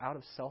to step out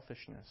of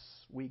selfishness.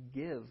 We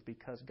give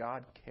because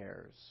God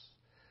cares.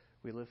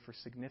 We live for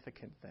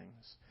significant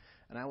things.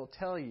 And I will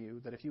tell you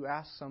that if you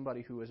ask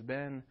somebody who has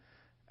been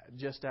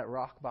just at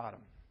rock bottom,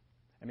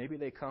 and maybe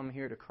they come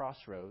here to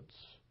Crossroads,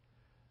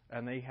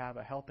 and they have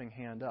a helping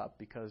hand up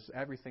because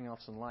everything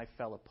else in life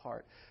fell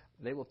apart,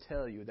 they will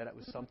tell you that it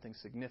was something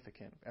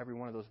significant. Every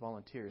one of those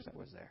volunteers that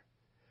was there.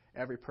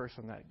 Every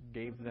person that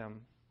gave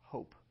them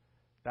hope.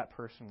 That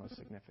person was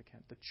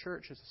significant. The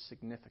church is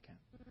significant.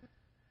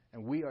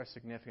 And we are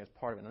significant as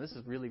part of it. Now, this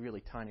is really,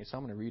 really tiny, so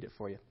I'm going to read it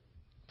for you.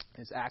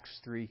 It's Acts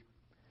 3.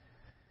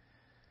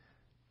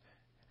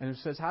 And it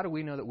says, how do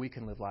we know that we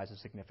can live lives of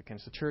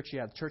significance? The church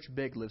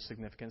big lives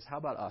significance. How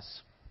about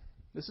us?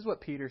 This is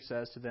what Peter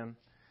says to them.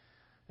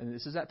 And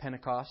this is at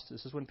Pentecost.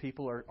 This is when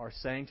people are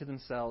saying to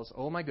themselves,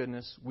 oh my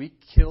goodness, we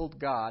killed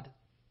God.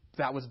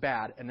 That was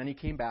bad. And then he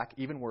came back,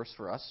 even worse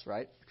for us,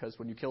 right? Because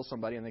when you kill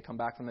somebody and they come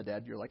back from the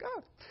dead, you're like,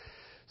 oh.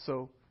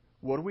 So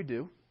what do we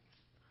do?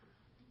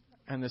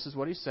 And this is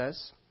what he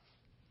says.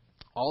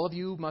 All of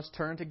you must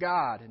turn to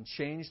God and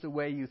change the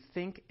way you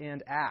think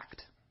and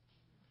act.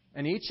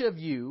 And each of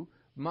you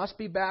must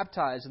be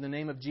baptized in the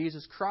name of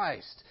Jesus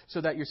Christ so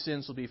that your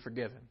sins will be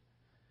forgiven.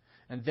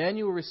 And then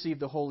you will receive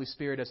the Holy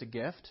Spirit as a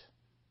gift.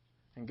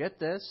 And get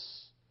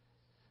this,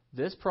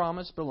 this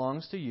promise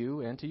belongs to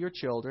you and to your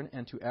children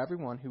and to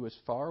everyone who is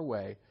far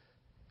away.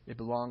 It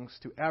belongs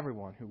to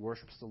everyone who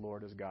worships the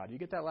Lord as God. You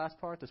get that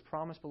last part? This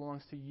promise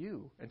belongs to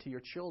you and to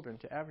your children,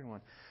 to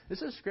everyone.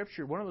 This is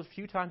Scripture, one of those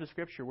few times in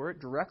Scripture where it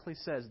directly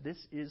says this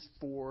is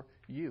for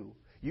you.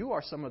 You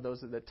are some of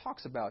those that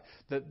talks about,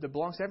 that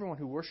belongs to everyone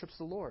who worships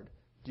the Lord.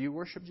 Do you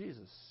worship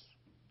Jesus?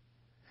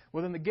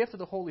 Well, then the gift of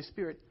the Holy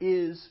Spirit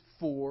is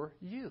for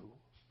you.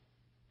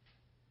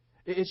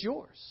 It's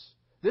yours.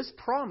 This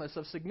promise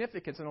of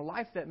significance in a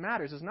life that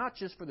matters is not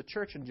just for the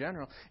church in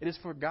general. It is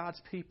for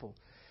God's people,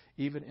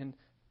 even in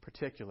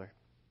particular.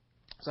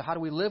 So how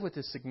do we live with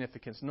this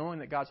significance, knowing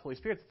that God's Holy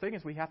Spirit? The thing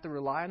is, we have to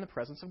rely on the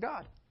presence of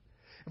God.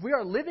 If we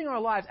are living our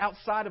lives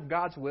outside of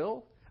God's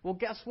will, well,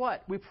 guess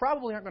what? We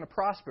probably aren't going to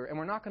prosper, and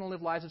we're not going to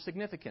live lives of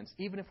significance,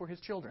 even if we're His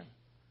children.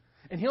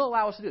 And He'll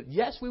allow us to do it.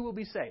 Yes, we will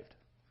be saved.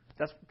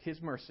 That's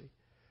His mercy.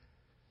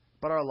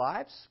 But our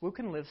lives, we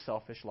can live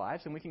selfish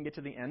lives, and we can get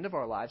to the end of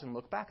our lives and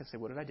look back and say,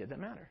 what did I do that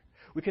matter?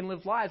 We can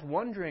live lives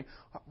wondering,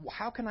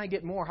 how can I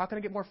get more? How can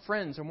I get more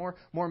friends or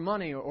more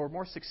money or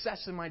more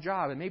success in my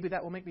job? And maybe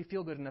that will make me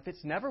feel good enough.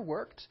 It's never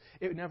worked.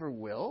 It never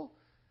will.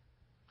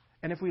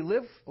 And if we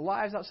live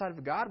lives outside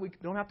of God, we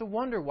don't have to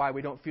wonder why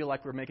we don't feel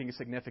like we're making a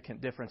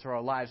significant difference or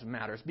our lives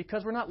matters,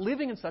 because we're not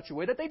living in such a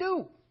way that they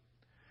do.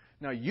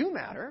 Now, you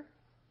matter.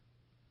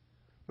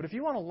 But if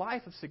you want a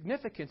life of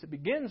significance, it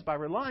begins by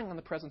relying on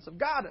the presence of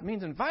God. It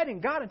means inviting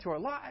God into our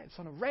lives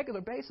on a regular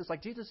basis.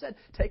 Like Jesus said,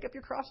 take up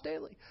your cross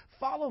daily.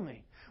 Follow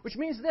me. Which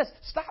means this,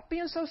 stop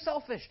being so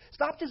selfish.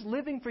 Stop just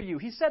living for you.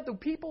 He said the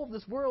people of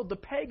this world, the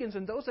pagans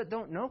and those that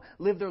don't know,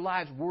 live their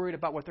lives worried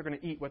about what they're going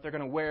to eat, what they're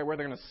going to wear, where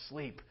they're going to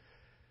sleep.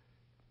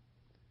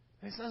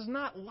 He says,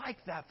 not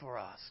like that for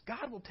us.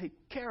 God will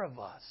take care of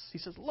us. He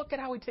says, look at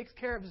how He takes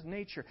care of His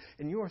nature,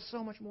 and you are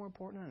so much more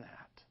important than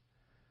that.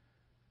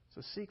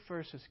 So seek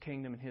first His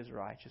kingdom and His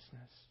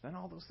righteousness. Then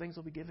all those things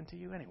will be given to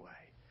you anyway.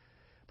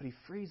 But He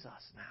frees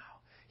us now.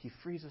 He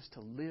frees us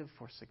to live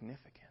for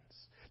significance.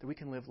 That we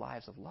can live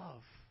lives of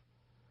love.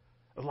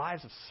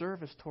 Lives of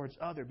service towards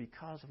others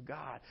because of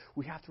God.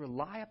 We have to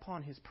rely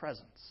upon His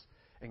presence.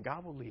 And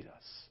God will lead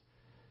us.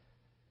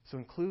 So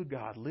include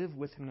God. Live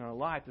with Him in our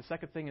life. The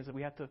second thing is that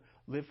we have to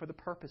live for the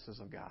purposes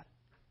of God.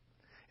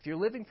 If you're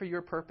living for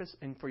your purpose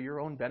and for your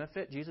own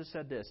benefit, Jesus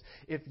said this.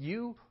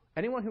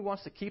 Anyone who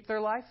wants to keep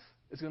their life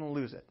is going to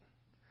lose it.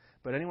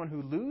 But anyone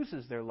who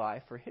loses their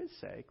life for His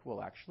sake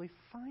will actually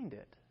find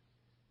it.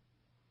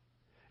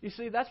 You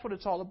see, that's what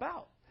it's all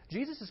about.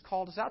 Jesus has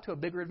called us out to a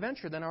bigger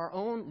adventure than our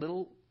own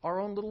little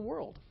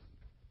world,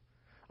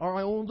 our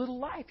own little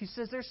life. He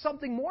says there's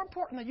something more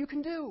important that you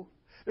can do.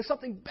 There's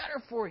something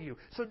better for you,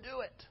 so do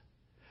it.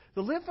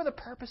 To live for the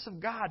purpose of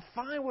God.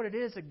 Find what it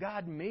is that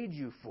God made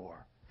you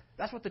for.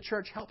 That's what the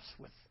church helps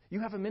with. You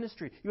have a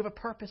ministry. You have a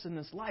purpose in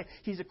this life.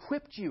 He's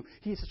equipped you.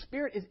 His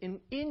Spirit is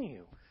in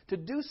you to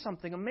do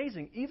something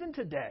amazing, even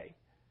today.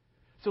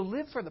 So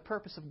live for the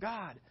purpose of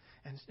God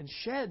and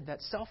shed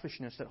that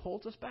selfishness that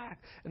holds us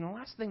back. And the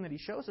last thing that He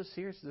shows us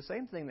here is the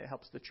same thing that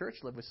helps the church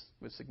live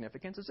with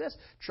significance is this.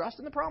 Trust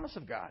in the promise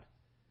of God.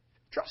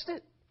 Trust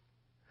it.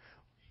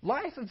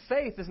 Life of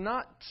faith is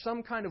not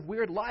some kind of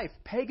weird life.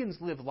 Pagans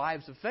live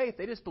lives of faith.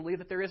 They just believe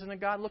that there isn't a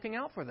God looking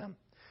out for them.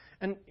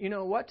 And you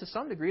know what? To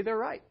some degree, they're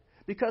right.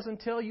 Because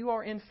until you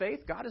are in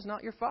faith, God is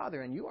not your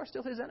Father, and you are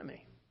still His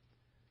enemy.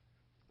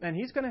 And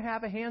He's going to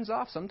have a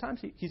hands-off. Sometimes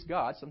He's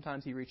God.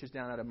 Sometimes He reaches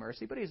down out of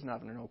mercy, but He's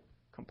not under no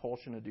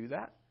compulsion to do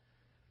that.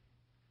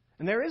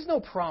 And there is no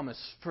promise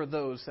for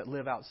those that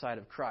live outside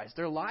of Christ.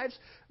 Their lives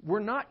were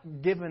not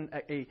given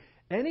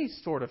any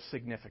sort of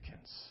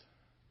significance.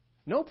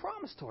 No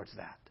promise towards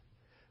that.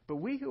 But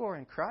we who are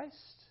in Christ,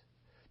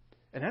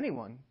 and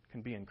anyone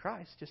can be in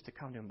Christ just to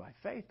come to Him by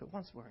faith, but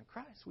once we're in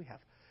Christ,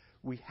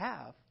 we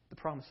have the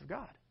promise of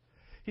God.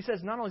 He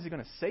says not only is He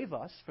going to save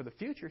us for the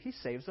future, He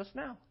saves us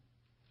now.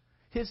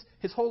 His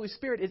Holy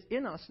Spirit is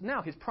in us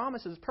now. His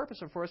promise is His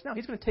purpose for us now.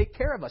 He's going to take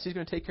care of us. He's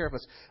going to take care of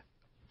us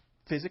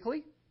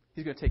physically.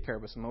 He's going to take care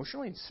of us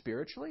emotionally and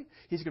spiritually.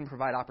 He's going to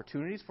provide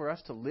opportunities for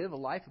us to live a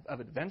life of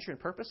adventure and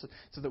purpose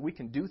so that we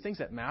can do things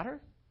that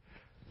matter.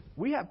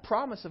 We have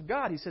promise of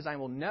God. He says, I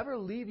will never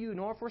leave you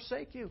nor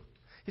forsake you.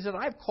 He said,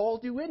 I've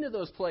called you into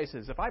those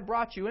places. If I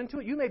brought you into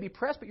it, you may be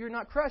pressed, but you're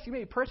not crushed. You may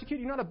be persecuted,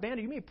 you're not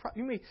abandoned.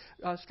 You may be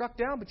struck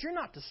down, but you're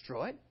not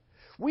destroyed.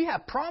 We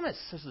have promise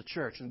as the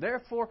church, and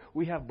therefore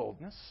we have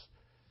boldness.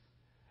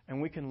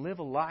 And we can live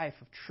a life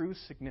of true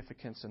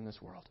significance in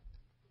this world.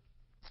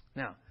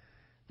 Now,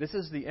 this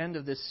is the end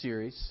of this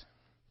series.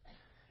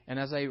 And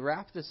as I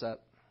wrap this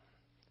up,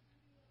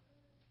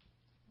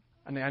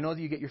 I know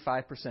that you get your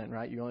 5%,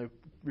 right? You only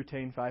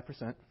retain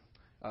 5%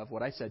 of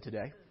what I said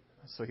today.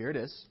 So here it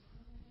is.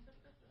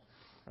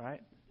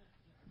 Right?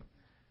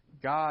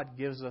 God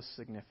gives us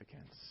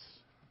significance.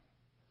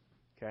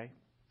 Okay?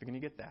 You're going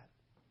to get that.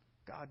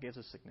 God gives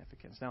us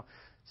significance. Now,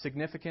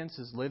 significance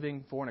is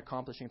living for and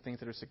accomplishing things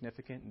that are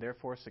significant, and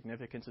therefore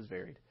significance is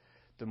varied.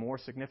 The more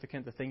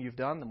significant the thing you've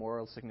done, the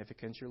more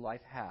significance your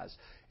life has.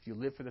 If you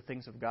live for the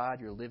things of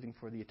God, you're living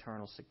for the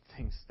eternal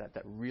things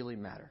that really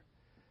matter.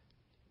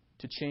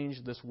 To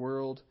change this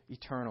world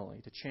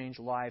eternally, to change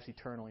lives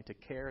eternally, to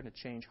care and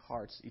to change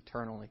hearts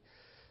eternally.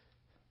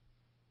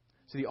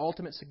 So the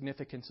ultimate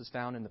significance is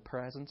found in the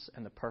presence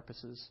and the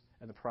purposes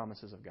and the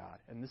promises of God.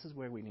 And this is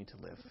where we need to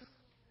live.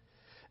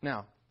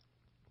 Now,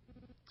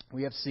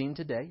 we have seen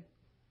today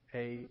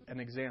an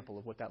example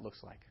of what that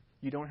looks like.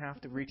 You don't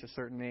have to reach a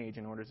certain age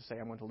in order to say,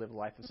 I'm going to live a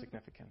life of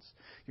significance.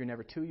 You're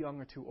never too young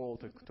or too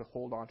old to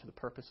hold on to the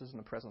purposes and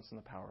the presence and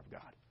the power of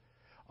God.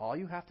 All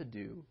you have to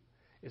do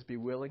is be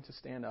willing to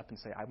stand up and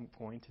say, I'm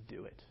going to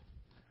do it.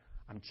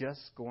 I'm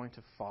just going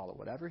to follow.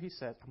 Whatever He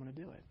says, I'm going to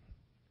do it.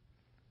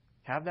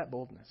 Have that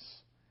boldness.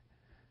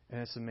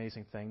 And it's an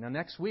amazing thing. Now,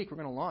 next week, we're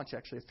going to launch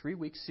actually a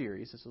 3-week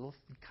series. It's a little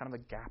kind of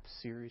a gap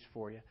series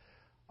for you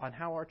on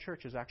how our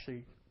church is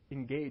actually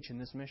engaged in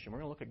this mission. We're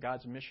going to look at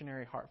God's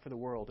missionary heart for the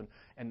world,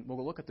 and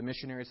we'll look at the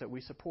missionaries that we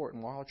support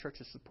and how our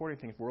church is supporting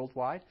things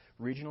worldwide,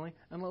 regionally,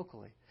 and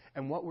locally.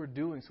 And what we're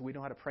doing so we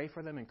know how to pray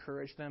for them,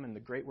 encourage them, and the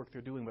great work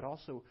they're doing, but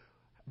also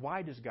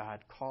why does God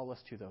call us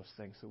to those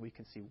things so we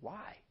can see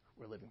why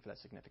we're living for that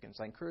significance.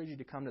 I encourage you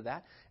to come to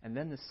that. And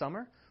then this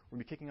summer, we'll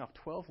be kicking off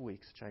 12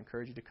 weeks, which I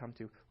encourage you to come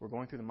to. We're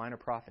going through the minor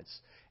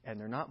prophets.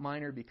 And they're not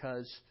minor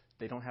because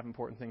they don't have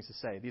important things to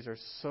say. These are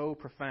so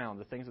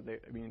profound, the things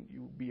that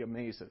you'll be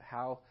amazed at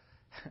how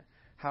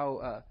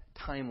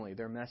timely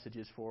their message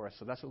is for us.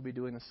 So that's what we'll be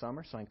doing this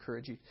summer. So I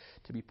encourage you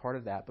to be part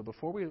of that. But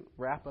before we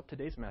wrap up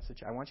today's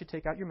message, I want you to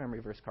take out your memory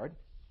verse card.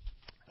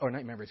 Or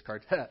not memory verse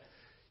card.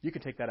 You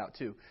can take that out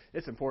too.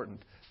 It's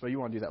important, but you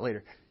want to do that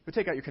later. But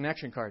take out your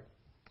connection card.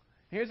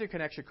 Here's your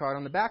connection card.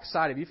 On the back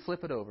side, if you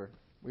flip it over,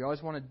 we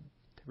always want to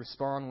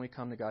respond when we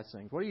come to God's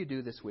things. What do you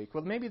do this week?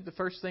 Well, maybe the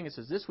first thing it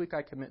says, this week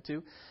I commit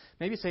to.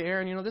 Maybe say,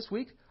 Aaron, this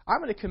week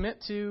I'm going to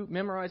commit to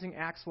memorizing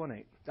Acts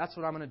 1:8. That's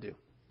what I'm going to do.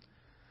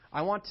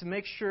 I want to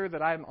make sure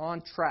that I'm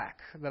on track,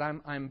 that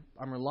I'm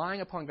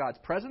relying upon God's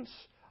presence.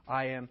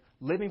 I am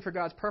living for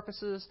God's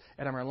purposes,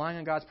 and I'm relying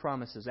on God's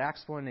promises.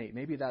 Acts 1:8.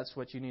 Maybe that's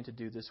what you need to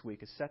do this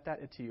week, is set that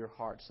into your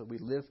heart so we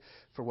live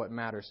for what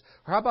matters.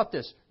 Or how about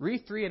this?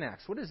 Read 3 in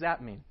Acts. What does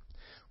that mean?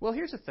 Well,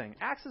 here's the thing.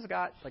 Acts has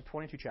got like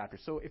 22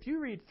 chapters. So if you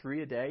read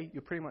 3 a day,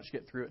 you'll pretty much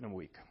get through it in a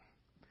week.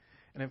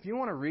 And if you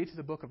want to read through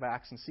the book of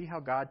Acts and see how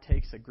God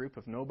takes a group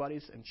of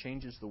nobodies and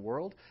changes the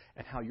world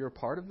and how you're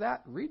part of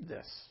that, read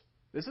this.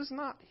 This is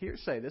not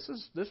hearsay. This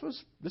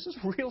is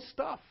real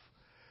stuff.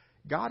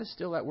 God is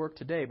still at work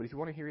today, but if you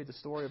want to hear the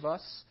story of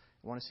us,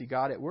 you want to see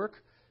God at work,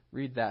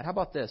 read that. How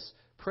about this?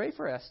 Pray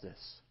for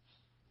Estes.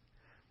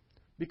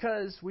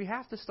 Because we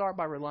have to start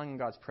by relying on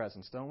God's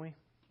presence, don't we?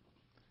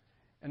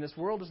 And this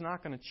world is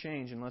not going to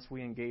change unless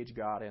we engage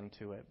God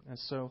into it. And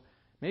so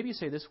maybe you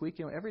say this week,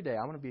 every day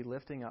I'm going to be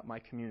lifting up my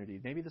community.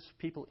 Maybe there's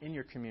people in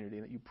your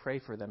community that you pray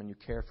for them and you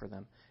care for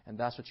them, and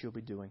that's what you'll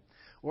be doing.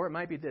 Or it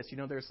might be this.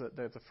 There's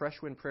a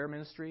Fresh Wind Prayer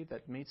Ministry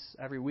that meets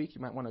every week. You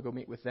might want to go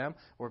meet with them,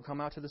 or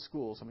come out to the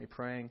schools and be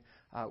praying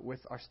with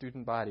our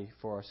student body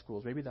for our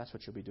schools. Maybe that's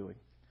what you'll be doing.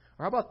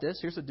 Or how about this?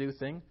 Here's a do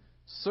thing.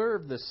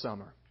 Serve this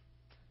summer.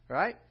 All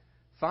right?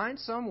 Find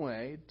some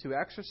way to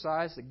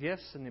exercise the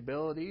gifts and the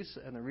abilities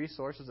and the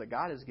resources that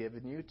God has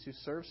given you to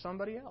serve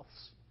somebody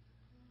else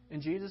in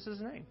Jesus'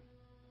 name.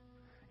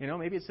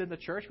 Maybe it's in the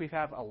church. We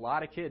have a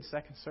lot of kids,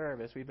 second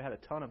service. We've had a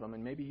ton of them.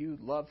 And maybe you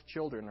love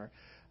children or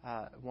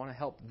want to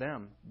help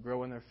them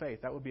grow in their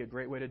faith. That would be a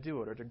great way to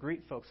do it. Or to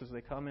greet folks as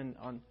they come in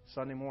on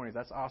Sunday mornings.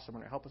 That's awesome.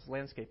 Or help us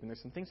landscaping.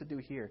 There's some things to do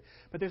here.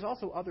 But there's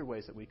also other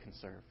ways that we can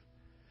serve.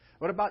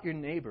 What about your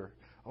neighbor?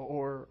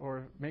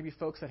 Or maybe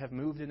folks that have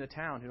moved into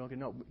town who don't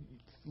know.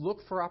 Look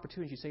for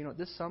opportunities. You say,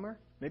 this summer,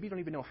 maybe you don't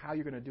even know how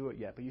you're going to do it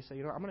yet, but you say,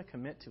 I'm going to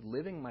commit to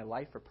living my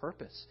life for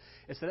purpose.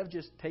 Instead of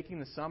just taking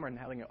the summer and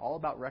having it all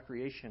about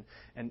recreation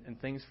and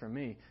things for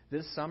me,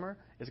 this summer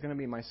is going to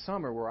be my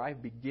summer where I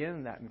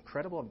begin that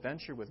incredible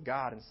adventure with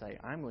God and say,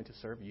 I'm going to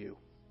serve you.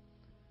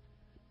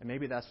 And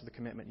maybe that's the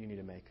commitment you need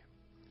to make.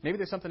 Maybe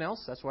there's something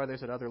else. That's why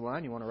there's that other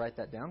line. You want to write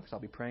that down because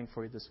I'll be praying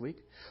for you this week.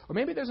 Or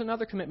maybe there's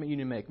another commitment you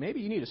need to make. Maybe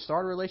you need to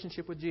start a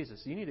relationship with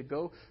Jesus. You need to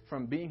go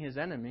from being His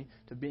enemy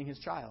to being His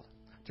child,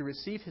 to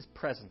receive His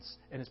presence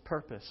and His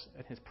purpose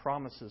and His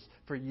promises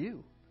for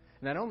you.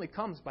 And that only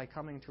comes by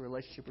coming to a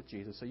relationship with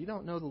Jesus. So you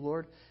don't know the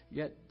Lord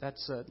yet,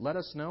 let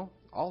us know.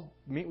 I'll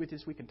meet with you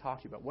this week and talk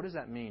to you about what does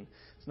that mean.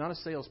 It's not a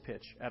sales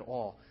pitch at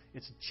all.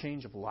 It's a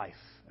change of life.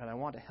 And I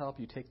want to help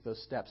you take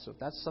those steps. So if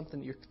that's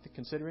something you're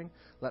considering,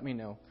 let me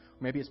know.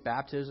 Maybe it's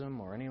baptism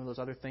or any of those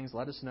other things.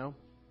 Let us know.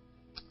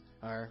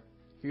 Or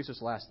here's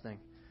this last thing.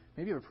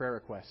 Maybe you have a prayer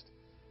request.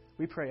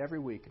 We pray every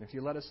week. And if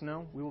you let us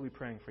know, we will be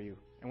praying for you.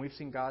 And we've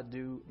seen God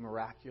do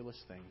miraculous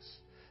things.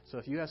 So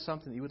if you have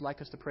something that you would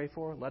like us to pray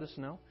for, let us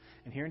know.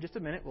 And here in just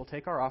a minute, we'll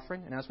take our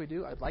offering. And as we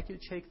do, I'd like you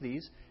to take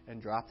these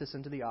and drop this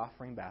into the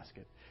offering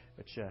basket,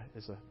 which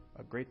is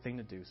a great thing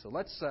to do. So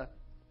let's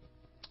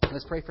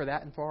pray for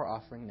that and for our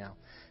offering now.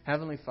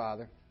 Heavenly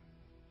Father,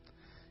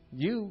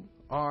 You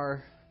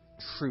are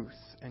truth,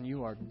 and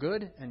you are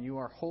good, and you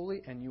are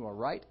holy, and you are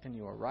right, and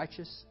you are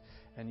righteous,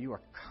 and you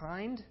are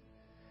kind,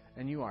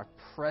 and you are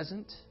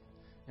present,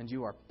 and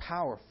you are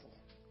powerful.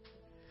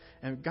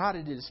 And God,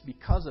 it is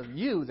because of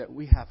you that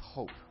we have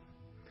hope.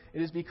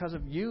 It is because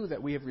of you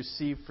that we have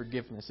received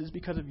forgiveness. It is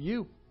because of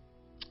you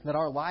that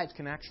our lives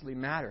can actually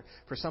matter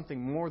for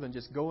something more than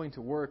just going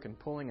to work and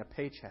pulling a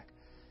paycheck.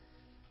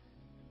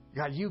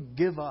 God, you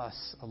give us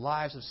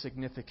lives of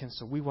significance,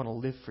 so we want to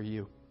live for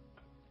you.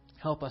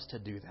 Help us to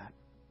do that.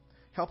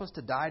 Help us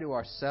to die to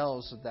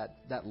ourselves,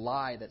 that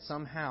lie that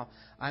somehow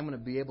I'm going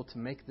to be able to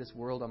make this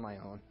world on my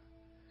own.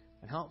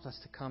 And help us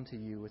to come to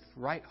you with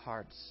right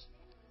hearts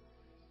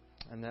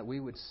and that we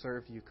would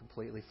serve you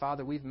completely.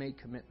 Father, we've made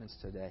commitments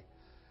today.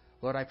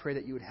 Lord, I pray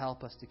that you would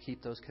help us to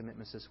keep those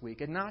commitments this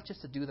week. And not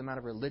just to do them out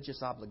of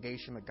religious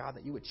obligation, but God,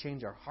 that you would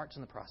change our hearts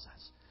in the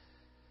process.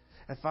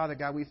 And Father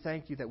God, we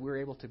thank you that we're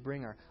able to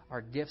bring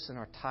our gifts and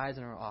our tithes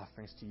and our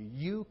offerings to you.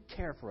 You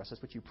care for us.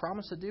 That's what you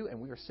promised to do, and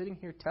we are sitting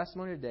here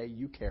testimony today.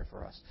 You care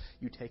for us.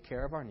 You take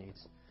care of our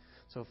needs.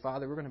 So,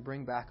 Father, we're going to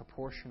bring back a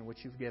portion of what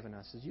you've given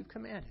us as you've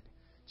commanded,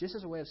 just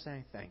as a way of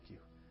saying thank you,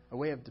 a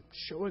way of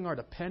showing our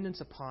dependence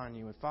upon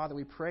you. And, Father,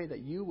 we pray that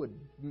you would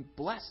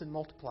bless and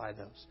multiply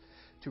those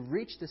to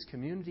reach this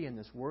community and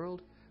this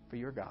world for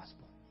your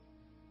gospel.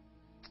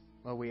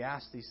 Well, we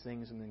ask these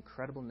things in the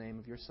incredible name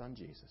of your Son,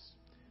 Jesus.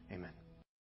 Amen.